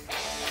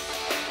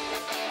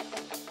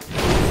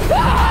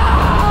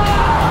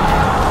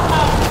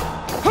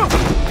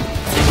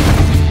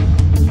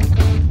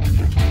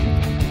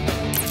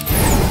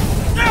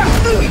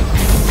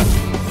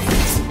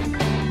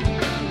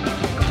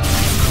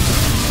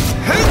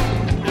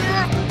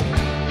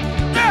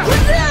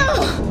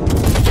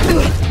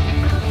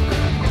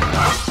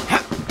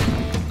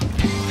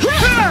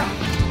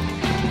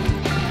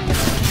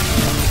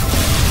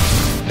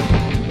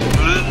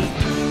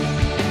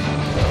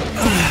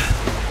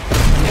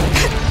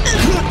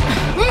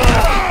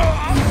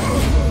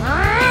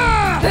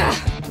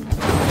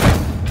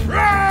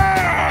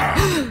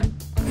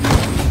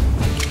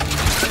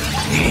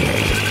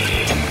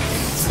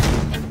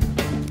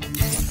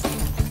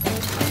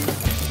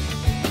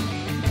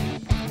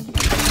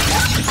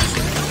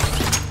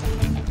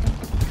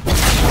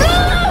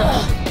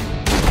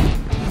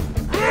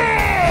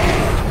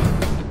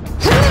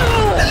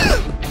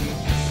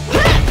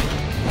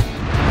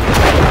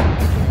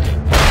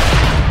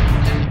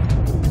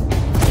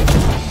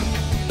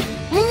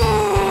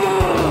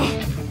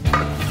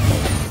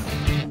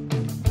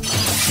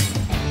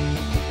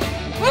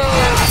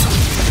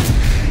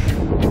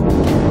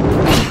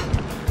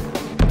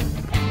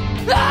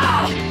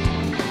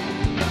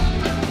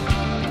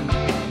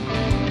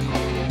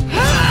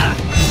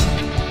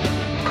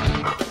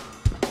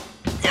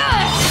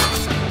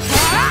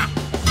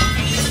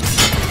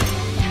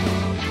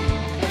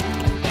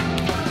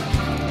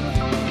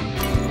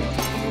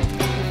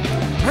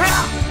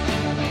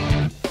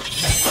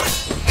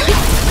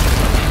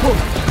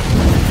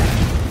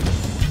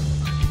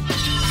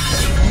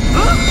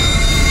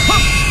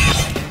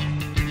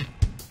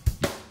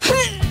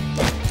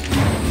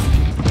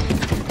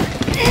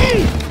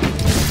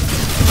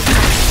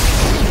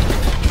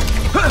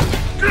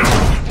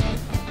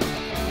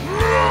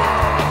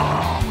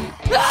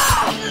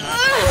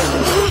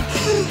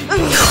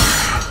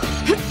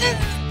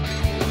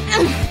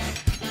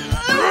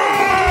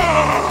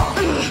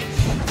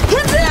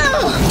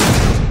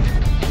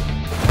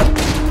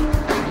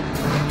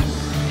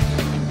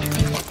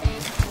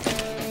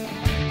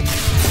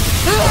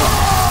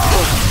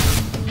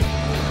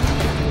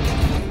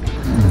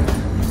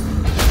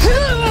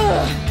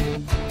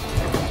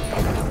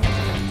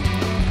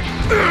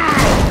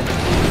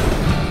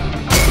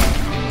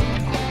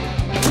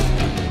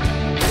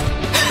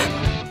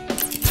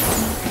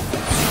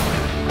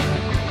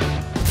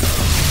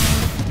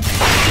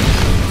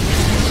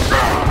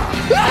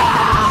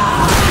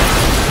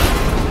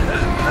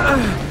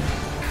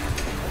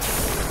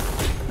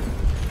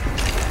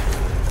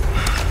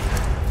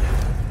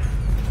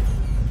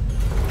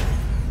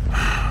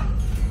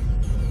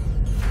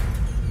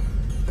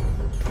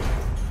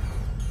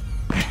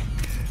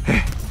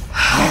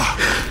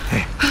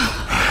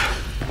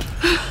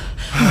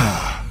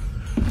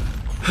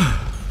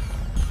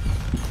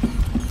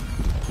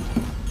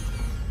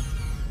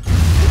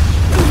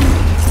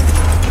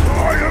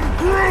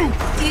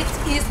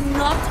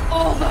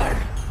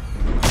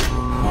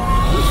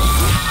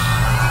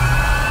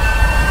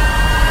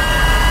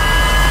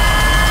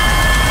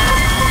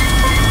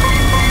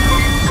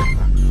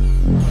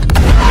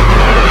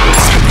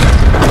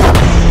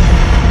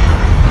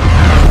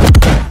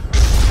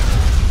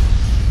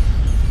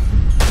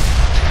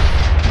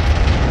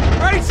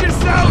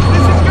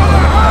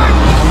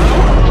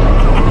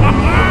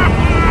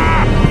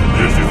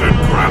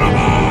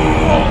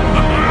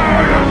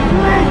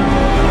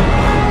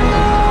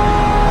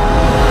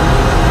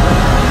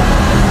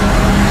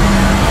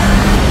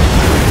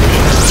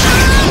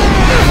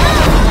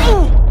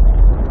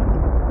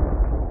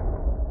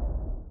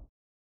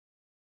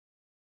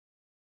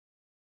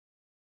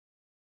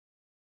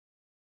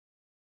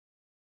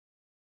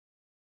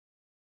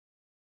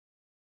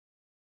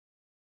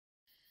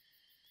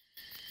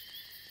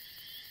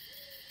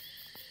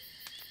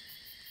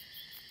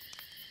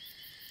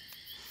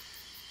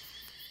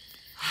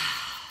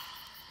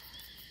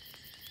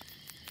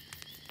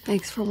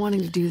 Thanks for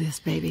wanting to do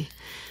this, baby.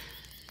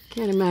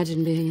 Can't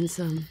imagine being in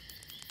some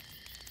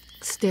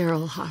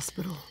sterile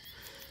hospital.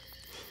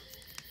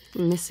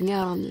 I'm missing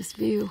out on this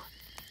view.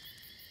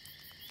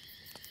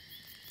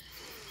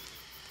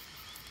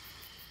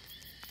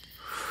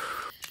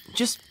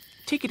 Just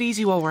take it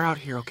easy while we're out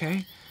here,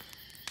 okay?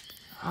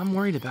 I'm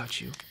worried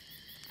about you.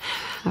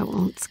 I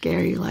won't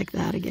scare you like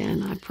that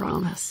again, I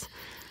promise.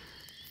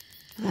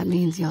 That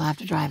means you'll have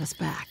to drive us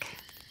back.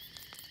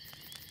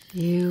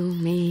 You,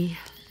 me,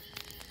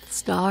 the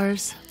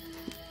stars.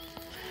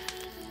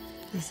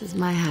 This is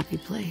my happy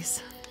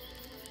place.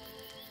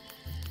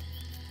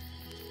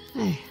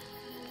 Hey,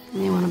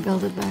 you want to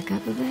build it back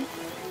up a bit?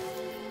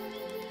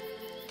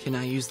 Can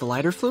I use the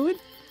lighter fluid?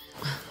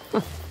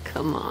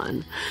 Come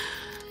on.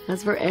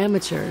 That's for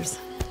amateurs.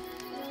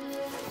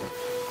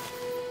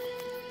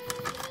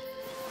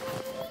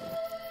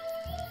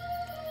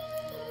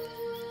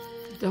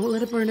 don't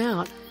let it burn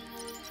out.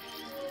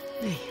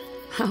 Hey,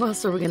 how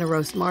else are we gonna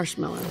roast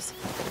marshmallows?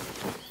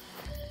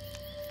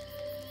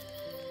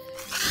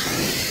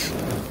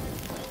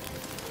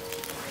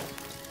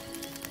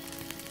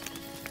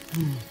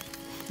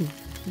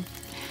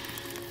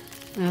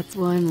 That's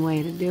one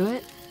way to do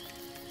it.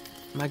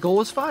 My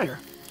goal is fire.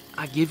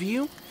 I give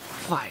you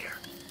fire.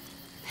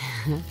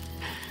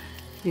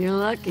 You're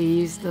lucky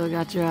you still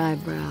got your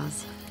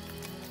eyebrows.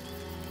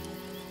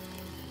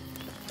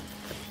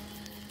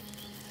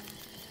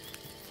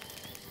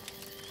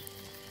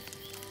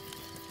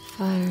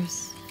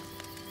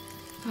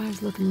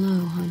 Fire's looking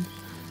low, hon.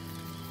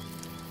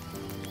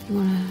 You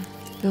wanna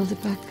build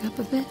it back up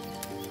a bit?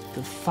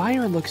 The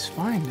fire looks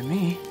fine to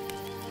me.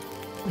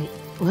 Wait,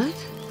 what?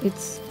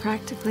 It's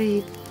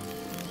practically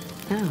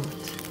out.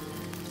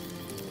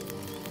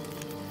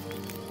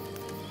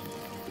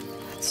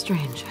 That's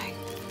strange.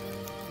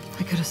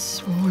 I could have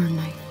sworn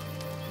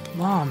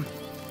Mom.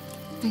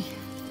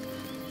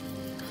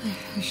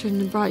 I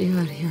shouldn't have brought you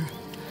out here.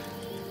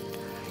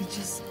 I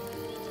just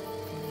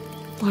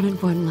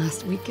wanted one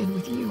last weekend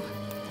with you.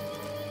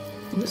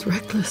 It was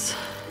reckless.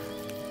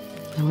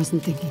 I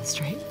wasn't thinking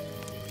straight.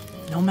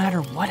 No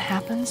matter what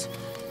happens,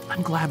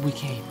 I'm glad we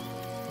came.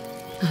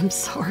 I'm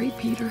sorry,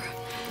 Peter.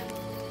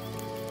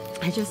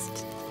 I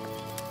just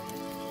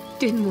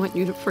didn't want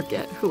you to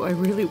forget who I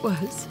really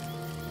was.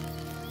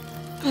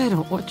 I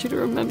don't want you to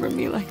remember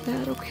me like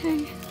that,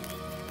 okay?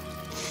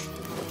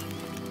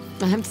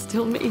 I'm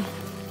still me.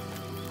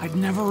 I'd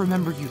never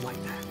remember you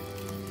like that.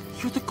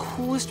 You're the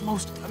coolest,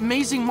 most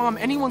amazing mom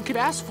anyone could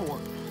ask for.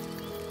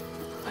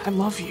 I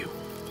love you.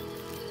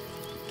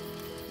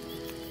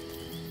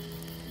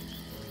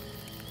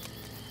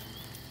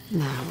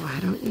 Now, why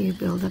don't you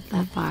build up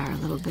that fire a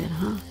little bit,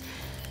 huh?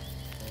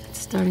 It's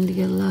starting to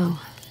get low.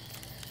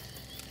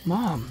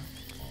 Mom.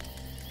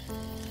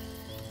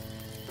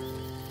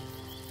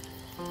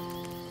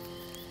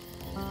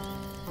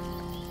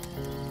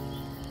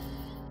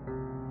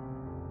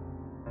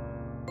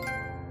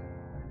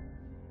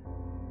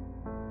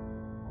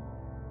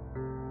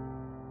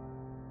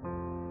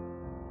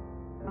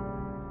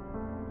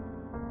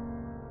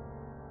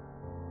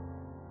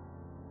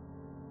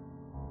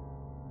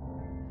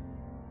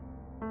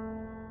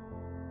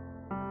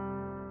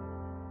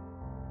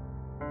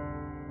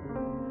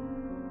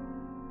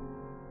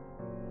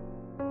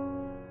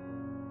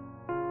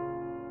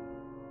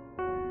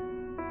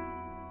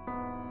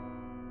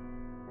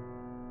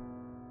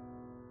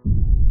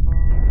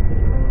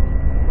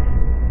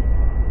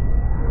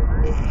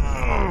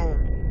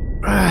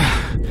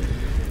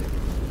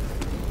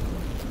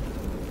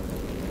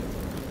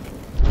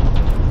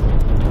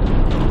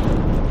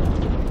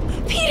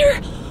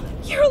 Peter!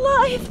 You're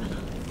alive!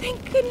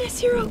 Thank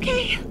goodness you're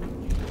okay.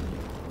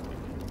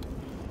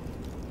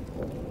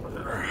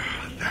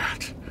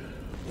 That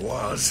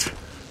was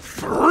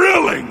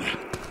thrilling!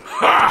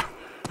 Ha!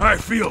 I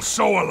feel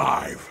so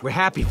alive. We're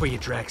happy for you,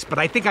 Drax, but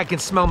I think I can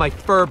smell my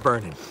fur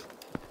burning.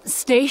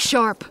 Stay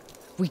sharp.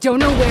 We don't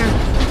know where.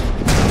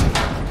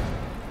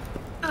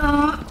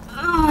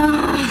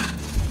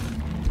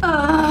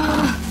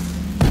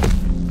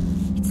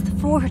 It's the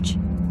forge.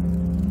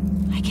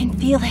 I can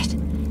feel it.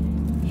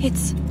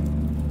 It's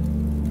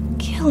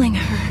killing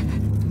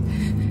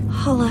her.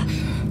 Hala.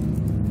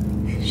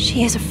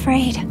 She is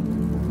afraid.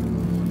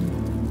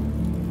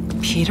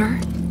 Peter?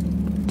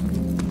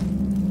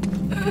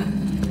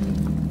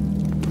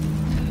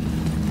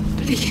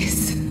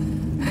 Please.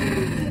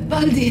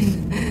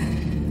 Baldin,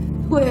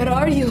 where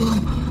are you?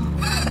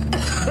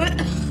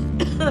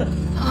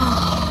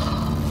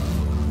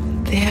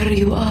 There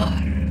you are.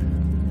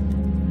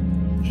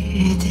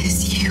 It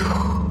is you.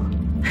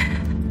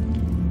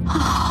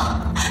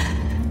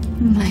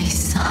 My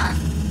son.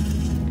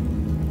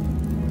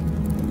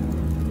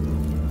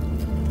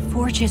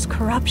 Forge's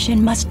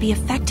corruption must be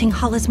affecting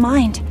Hala's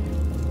mind.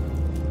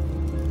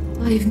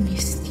 I've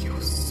missed you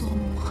so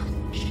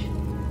much.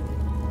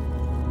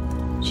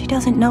 She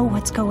doesn't know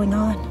what's going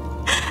on.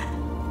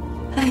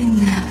 I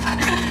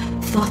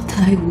never thought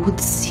I would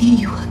see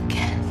you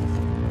again.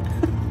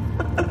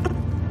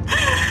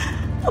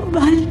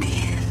 Baldin.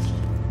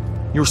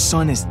 Your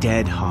son is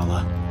dead,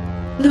 Hala.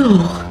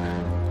 No,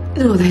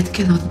 that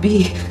cannot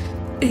be.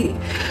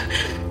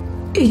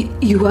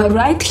 You are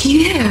right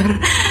here.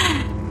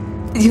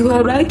 You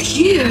are right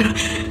here.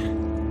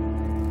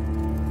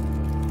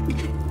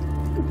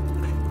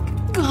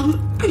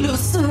 Come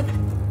closer.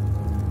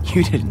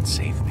 You didn't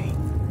save me.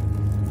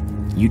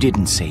 You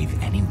didn't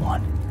save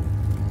anyone.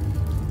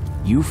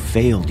 You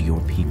failed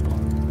your people.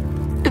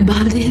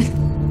 Baldin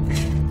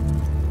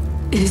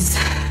is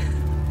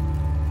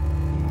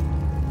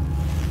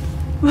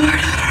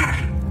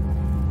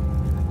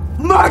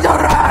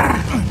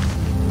murderer.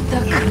 The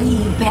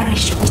Kree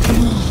perish with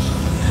me,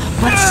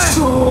 but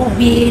so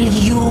will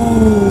you.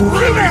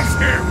 Release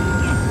him!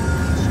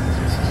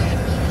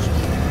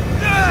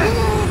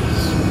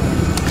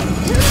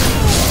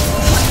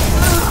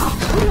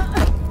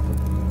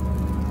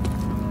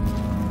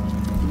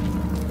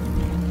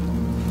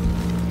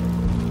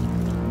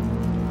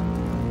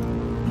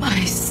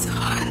 My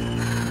son.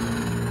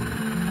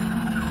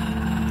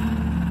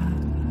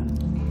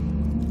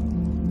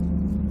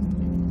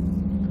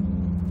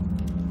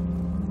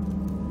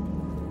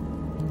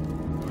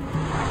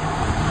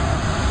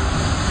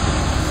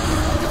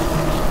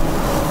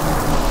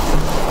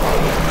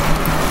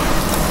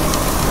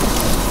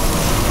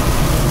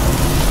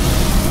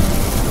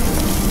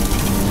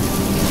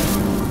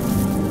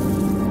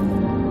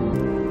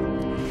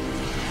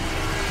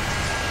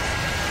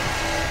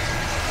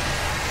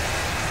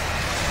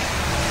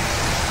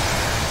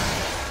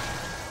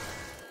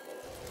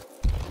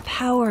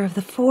 Power of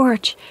the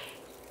Forge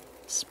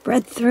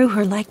spread through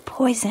her like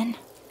poison.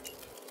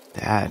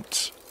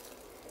 That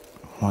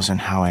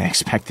wasn't how I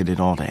expected it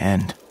all to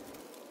end.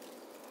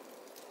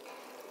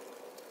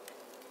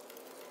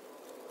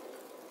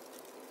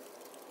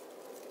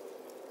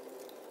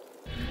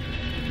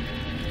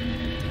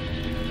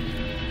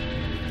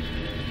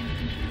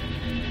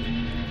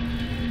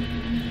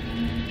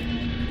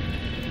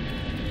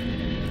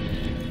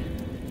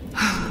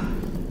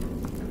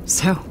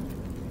 So,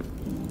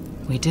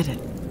 we did it.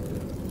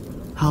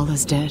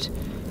 Hala's dead.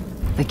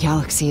 The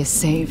galaxy is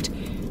saved.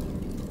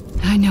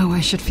 I know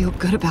I should feel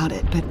good about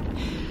it, but...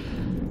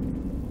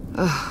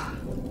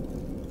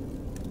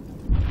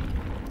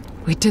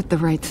 we did the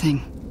right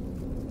thing,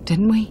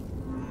 didn't we?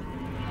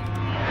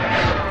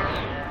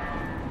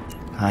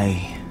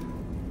 I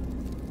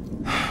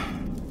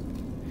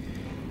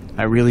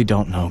really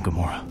don't know,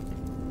 Gamora.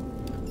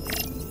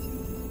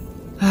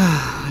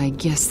 I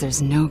guess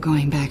there's no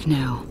going back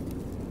now.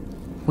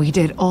 We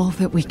did all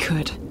that we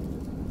could.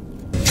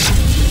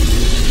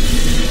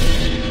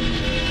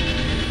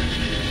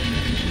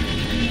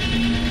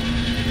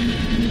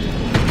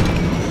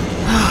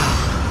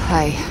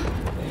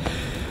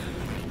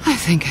 I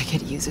think I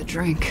could use a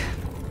drink.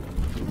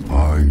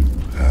 I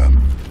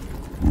am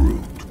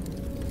Groot.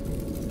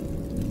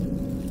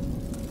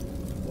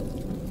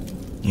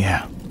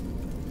 Yeah.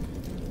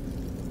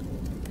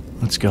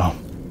 Let's go.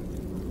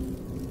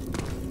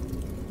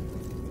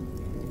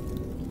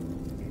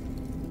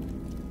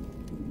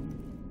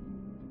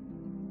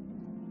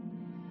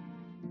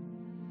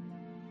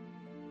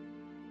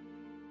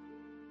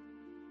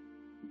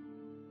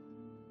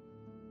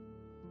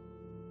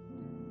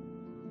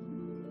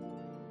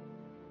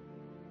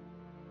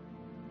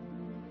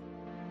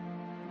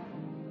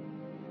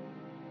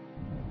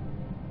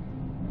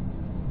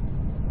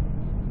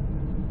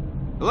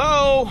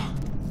 Hello?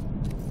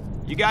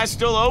 You guys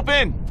still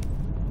open?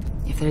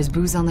 If there's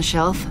booze on the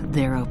shelf,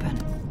 they're open.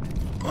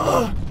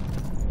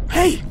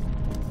 Hey!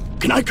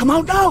 Can I come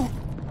out now?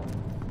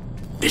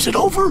 Is it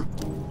over?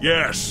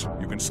 Yes,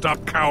 you can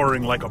stop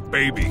cowering like a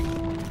baby.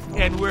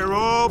 And we're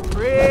all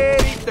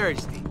pretty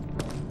thirsty.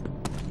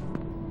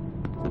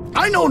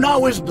 I know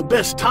now isn't the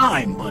best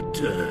time, but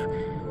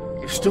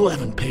you still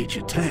haven't paid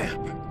your tab.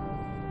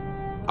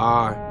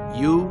 Are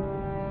you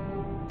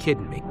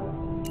kidding me?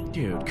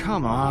 Dude,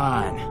 come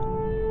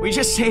on. We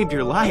just saved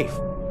your life.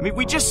 I mean,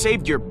 we just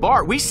saved your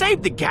bar. We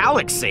saved the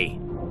galaxy.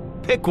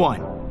 Pick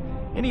one.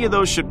 Any of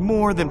those should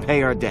more than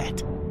pay our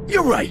debt.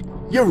 You're right.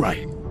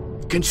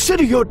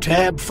 Consider your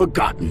tab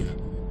forgotten.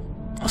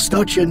 I'll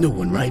start you a new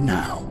one right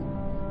now.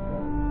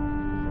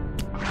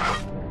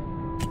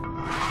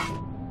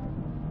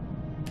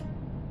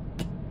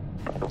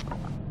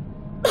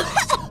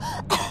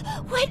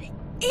 What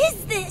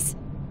is this?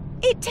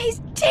 It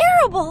tastes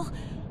terrible.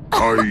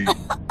 I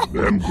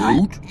am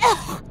Groot?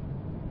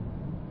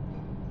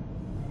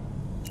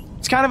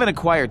 It's kind of an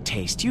acquired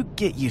taste. You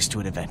get used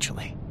to it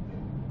eventually.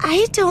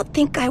 I don't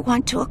think I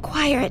want to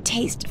acquire a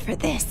taste for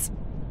this.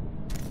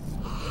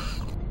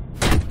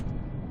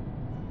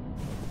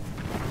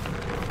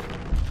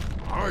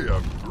 I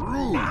am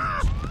Groot.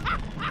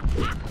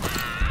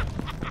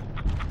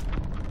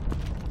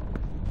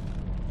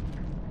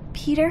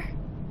 Peter,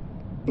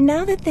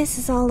 now that this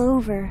is all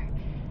over,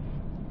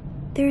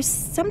 there's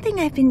something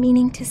I've been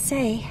meaning to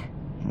say.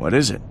 What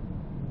is it?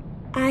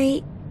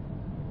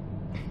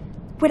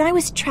 When I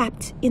was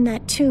trapped in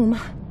that tomb,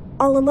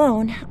 all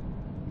alone,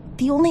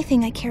 the only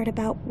thing I cared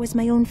about was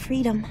my own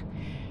freedom.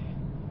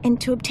 And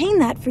to obtain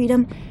that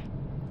freedom,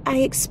 I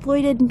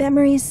exploited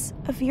memories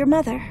of your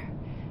mother.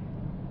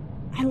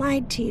 I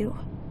lied to you,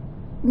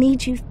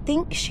 made you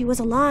think she was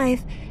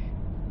alive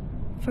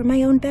for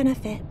my own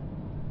benefit.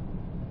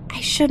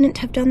 I shouldn't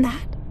have done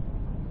that.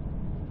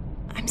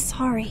 I'm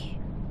sorry.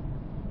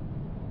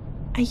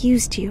 I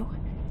used you.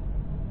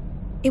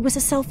 It was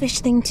a selfish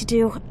thing to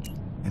do.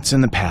 It's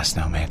in the past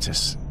now,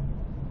 Mantis.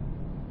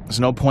 There's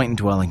no point in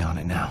dwelling on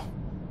it now.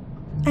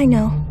 I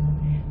know,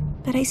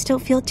 but I still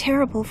feel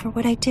terrible for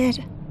what I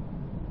did.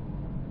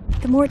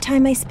 The more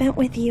time I spent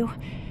with you,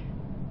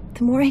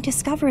 the more I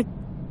discovered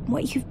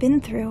what you've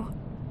been through.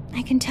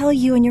 I can tell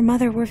you and your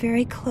mother were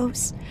very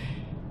close.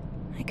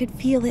 I could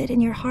feel it in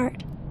your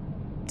heart.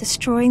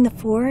 Destroying the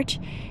Forge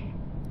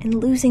and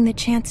losing the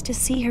chance to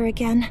see her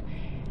again.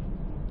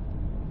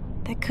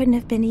 That couldn't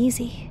have been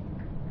easy.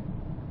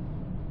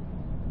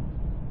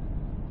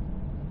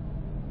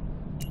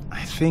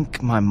 I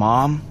think my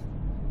mom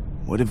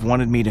would have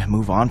wanted me to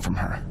move on from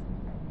her.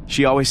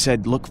 She always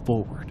said, look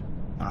forward,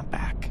 not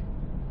back.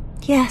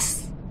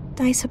 Yes,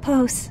 I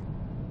suppose.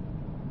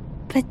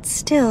 But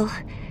still...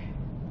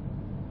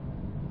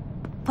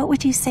 What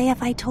would you say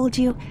if I told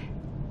you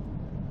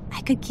I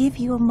could give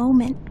you a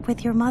moment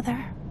with your mother?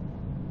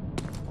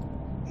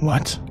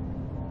 What?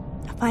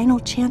 A final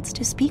chance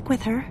to speak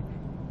with her.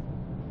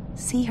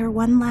 See her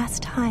one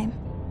last time.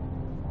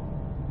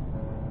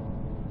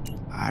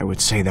 I would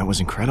say that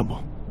was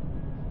incredible.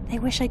 I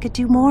wish I could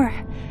do more,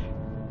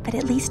 but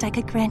at least I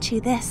could grant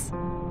you this.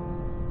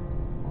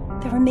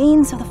 The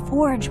remains of the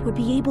Forge would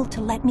be able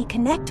to let me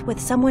connect with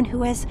someone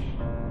who has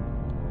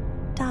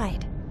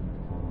died.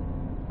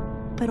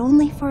 But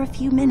only for a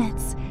few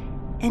minutes,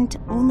 and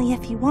only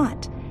if you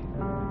want.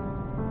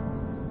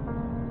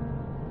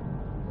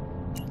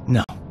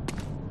 No.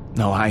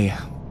 No, I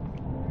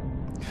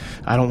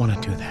don't want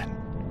to do that.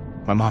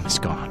 My mom is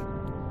gone.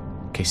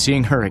 Okay,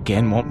 seeing her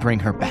again won't bring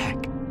her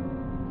back.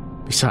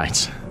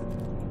 Besides,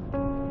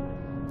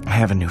 I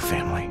have a new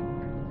family.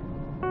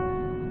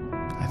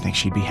 I think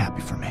she'd be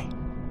happy for me.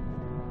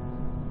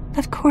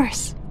 Of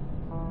course.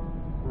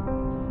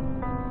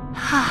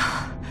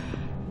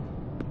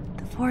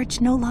 The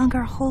Forge no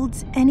longer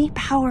holds any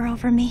power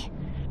over me.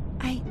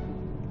 I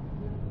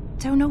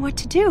don't know what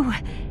to do.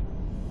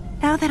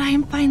 Now that I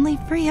am finally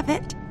free of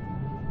it.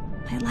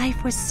 My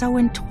life was so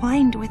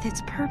entwined with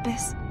its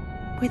purpose.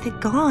 With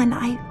it gone,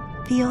 I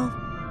feel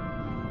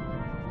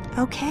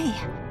okay.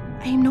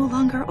 I am no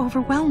longer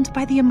overwhelmed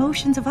by the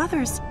emotions of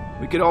others.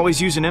 We could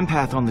always use an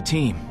empath on the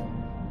team.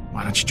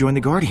 Why don't you join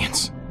the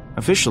Guardians?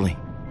 Officially.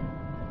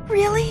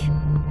 Really?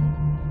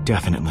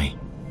 Definitely.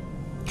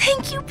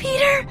 Thank you,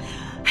 Peter.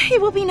 It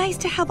will be nice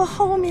to have a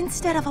home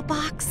instead of a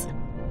box.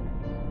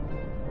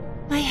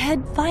 My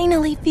head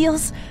finally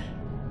feels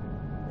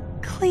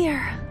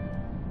clear.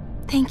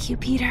 Thank you,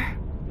 Peter,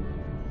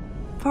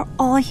 for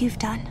all you've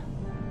done.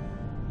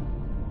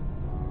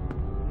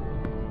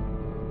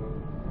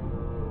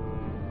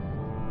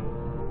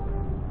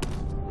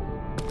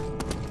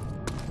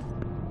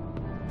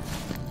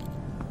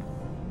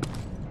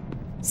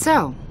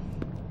 So,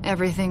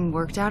 everything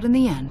worked out in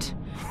the end.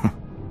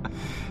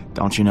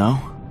 Don't you know?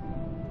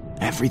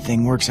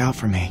 Everything works out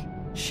for me.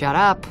 Shut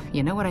up.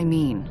 You know what I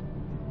mean.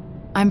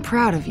 I'm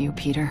proud of you,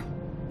 Peter.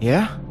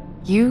 Yeah?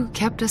 You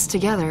kept us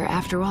together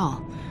after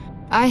all.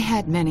 I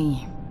had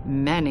many,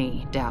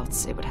 many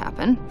doubts it would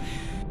happen.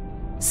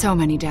 So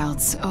many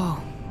doubts.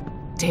 Oh,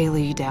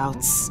 daily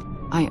doubts.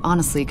 I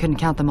honestly couldn't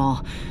count them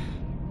all.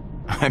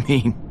 I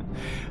mean,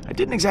 I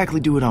didn't exactly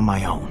do it on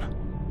my own.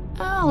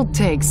 I'll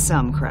take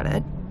some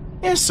credit.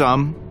 Yeah,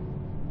 some.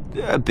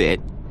 A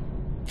bit.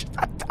 Just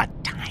a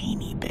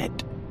tiny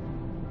bit.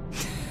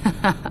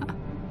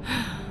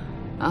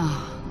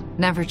 Oh,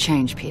 never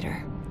change,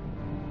 Peter.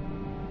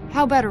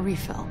 How about a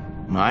refill?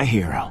 My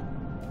hero.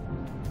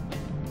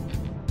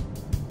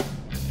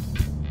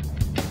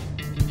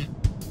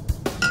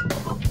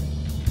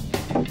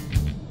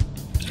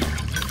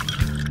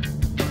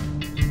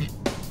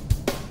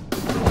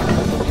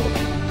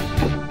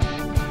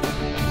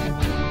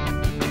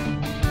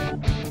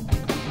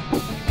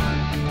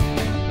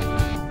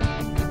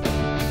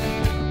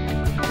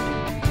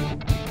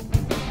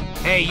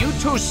 Hey, you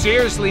two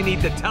seriously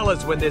need to tell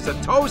us when there's a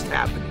toast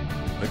happening.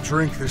 I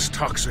drink this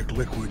toxic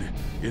liquid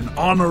in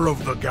honor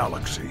of the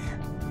galaxy.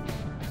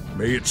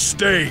 May it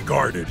stay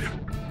guarded.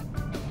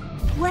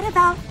 What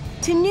about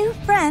to new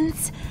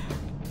friends?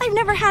 I've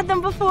never had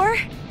them before.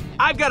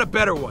 I've got a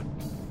better one.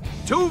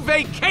 To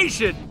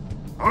vacation!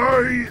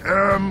 I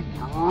am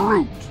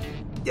Groot.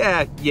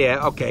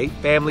 Yeah, okay.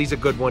 Family's a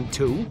good one,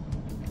 too.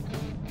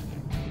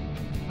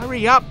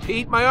 Hurry up,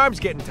 Pete. My arm's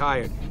getting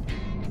tired.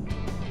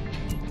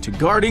 To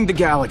guarding the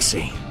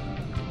galaxy.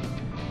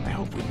 I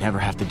hope we never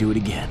have to do it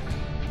again.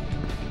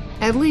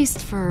 At least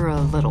for a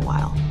little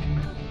while.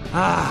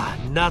 Ah,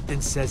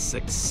 nothing says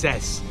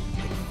success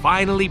like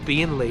finally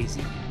being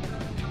lazy.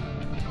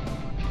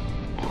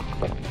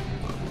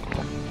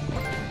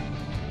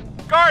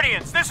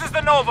 Guardians, this is the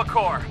Nova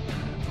Corps.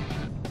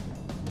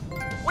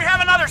 We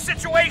have another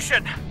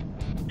situation.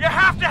 You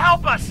have to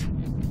help us.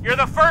 You're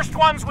the first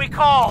ones we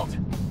called.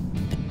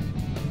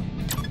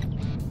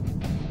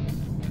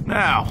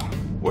 Now,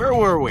 where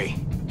were we?